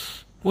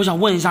我想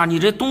问一下，你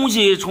这东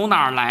西从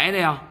哪儿来的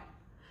呀？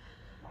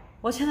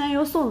我前男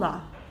友送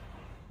的。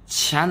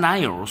前男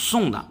友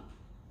送的？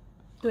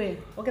对，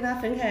我跟他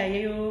分开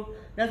也有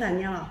2、3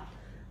年了。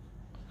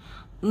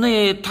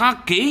那他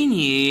给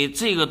你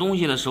这个东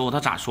西的时候，他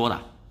咋说的？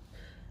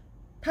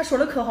他说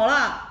的可好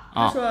了，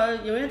他说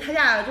因为他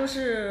家就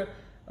是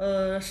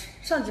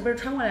上几辈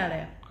传过来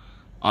的。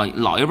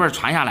老一辈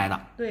传下来的。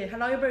对，他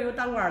老一辈有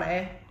当官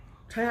的，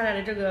传下来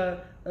的这个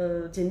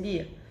金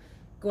币，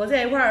跟我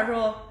在一块儿的时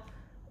候，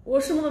我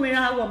什么都没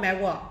让他给我买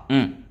过。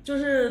就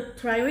是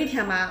突然有一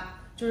天吧，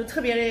就是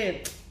特别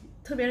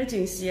的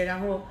惊喜，然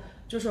后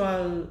就说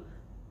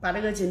把这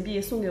个金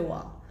币送给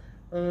我，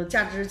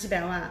价值几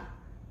百万。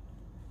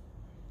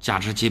价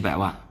值几百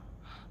万，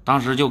当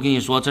时就跟你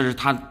说这是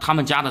他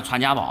们家的传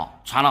家宝，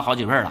传了好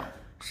几辈了。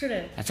是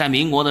的。在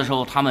民国的时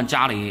候，他们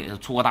家里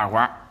出过大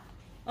官。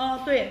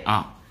对。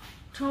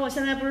说我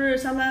现在不是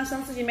想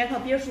自己买套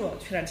别墅，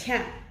缺点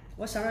钱，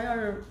我想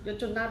着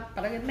就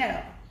把它给卖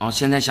了。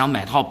现在想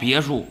买套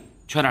别墅，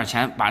缺点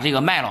钱，把这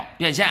个卖了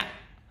变现。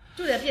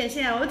就得变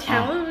现，我的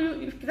天，我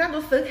跟他都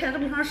分开这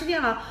么长时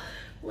间了，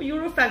我有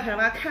时候翻开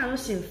吧，看着都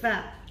心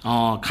烦。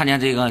看见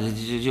这个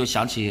就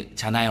想起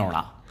前男友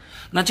了。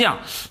那这样，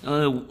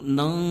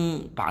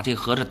能把这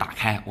盒子打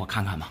开我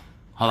看看吗？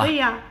好吧。可以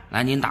呀。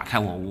来，您打开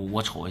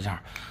我瞅一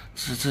下。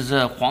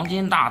这黄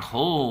金大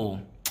头，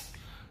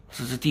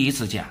这是第一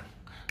次见。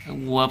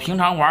我平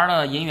常玩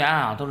的银元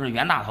啊都是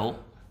圆大头。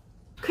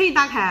可以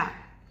打开。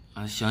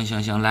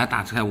行，来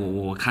打开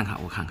我看看，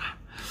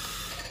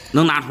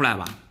能拿出来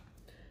吧？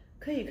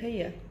可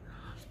以。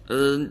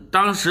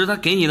当时他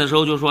给你的时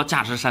候就说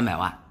价值300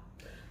万。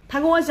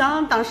他跟我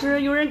讲，当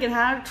时有人给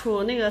他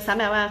出那个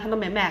300万，他都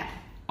没卖。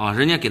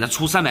人家给他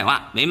出300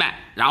万没卖，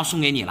然后送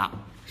给你了。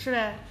是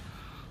的。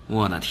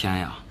我的天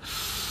呀！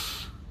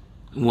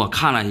我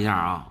看了一下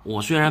啊，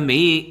我虽然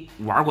没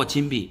玩过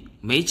金币，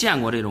没见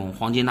过这种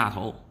黄金大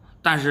头，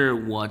但是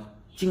我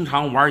经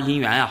常玩银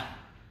元啊，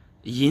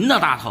银的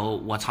大头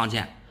我常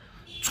见。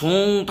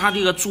从它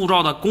这个铸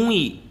造的工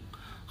艺，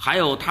还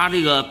有它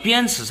这个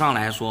编尺上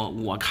来说，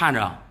我看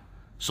着，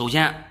首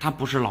先它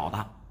不是老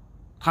的，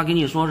他跟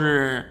你说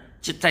是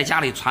在家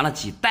里传了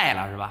几代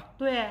了，是吧？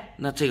对。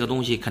那这个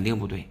东西肯定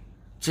不对，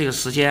这个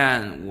时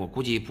间我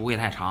估计不会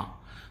太长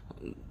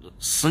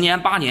，10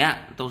年8年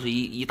都是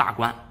一大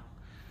关，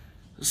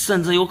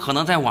甚至有可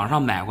能在网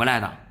上买回来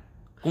的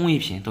工艺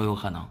品都有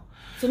可能。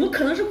怎么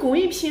可能是工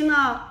艺品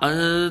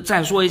呢？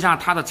再说一下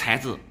它的材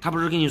质，他不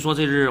是跟你说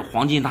这是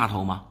黄金大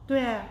头吗？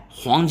对。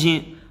黄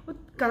金。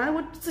刚才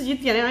我自己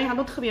掂量一下，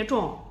都特别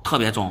重。特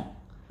别重。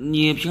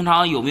你平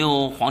常有没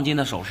有黄金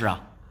的首饰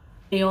啊？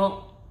没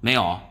有。没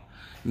有。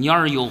你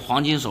要是有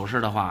黄金首饰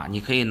的话，你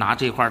可以拿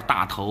这块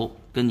大头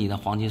跟你的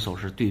黄金首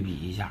饰对比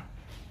一下，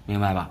明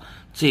白吧？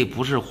这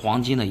不是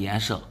黄金的颜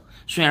色，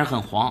虽然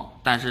很黄，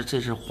但是这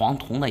是黄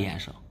铜的颜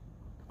色。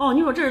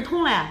你说这是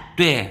铜嘞？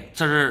对，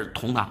这是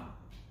铜的。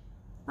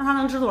那它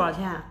能值多少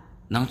钱？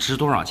能值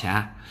多少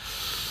钱？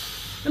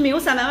那没有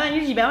300万，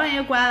你100万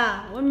也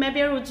管？我买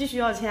别墅急需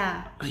要钱。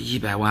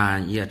100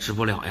万也值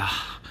不了呀。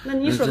那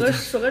你说个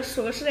实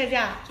在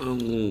价？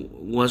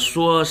我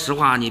说实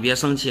话，你别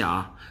生气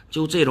啊。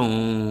就这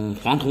种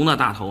黄铜的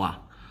大头啊，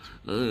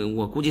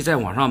我估计在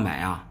网上买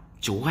啊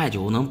，9块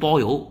9能包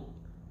邮。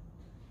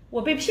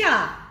我被骗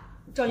了，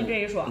照你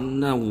这一说。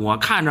那我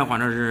看着反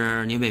正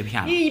是你被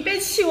骗了。你别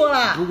气我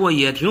了。不过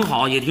也挺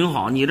好，也挺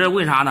好。你这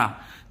为啥呢？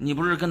你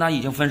不是跟他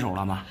已经分手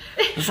了吗？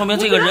说明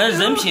这个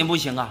人品不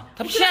行啊，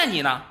他骗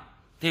你呢，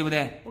对不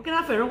对？我跟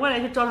他分手，我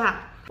来去找他，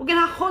我跟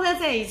他好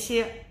在一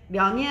起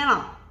2年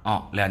了。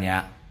2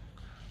年。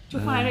就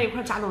放在这一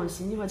块扎东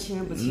西，你说气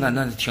人不气人？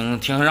那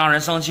挺让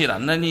人生气的。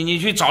那你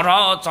去找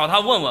他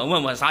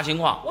问问啥情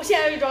况？我现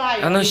在就找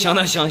他。那行，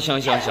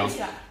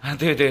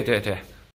对。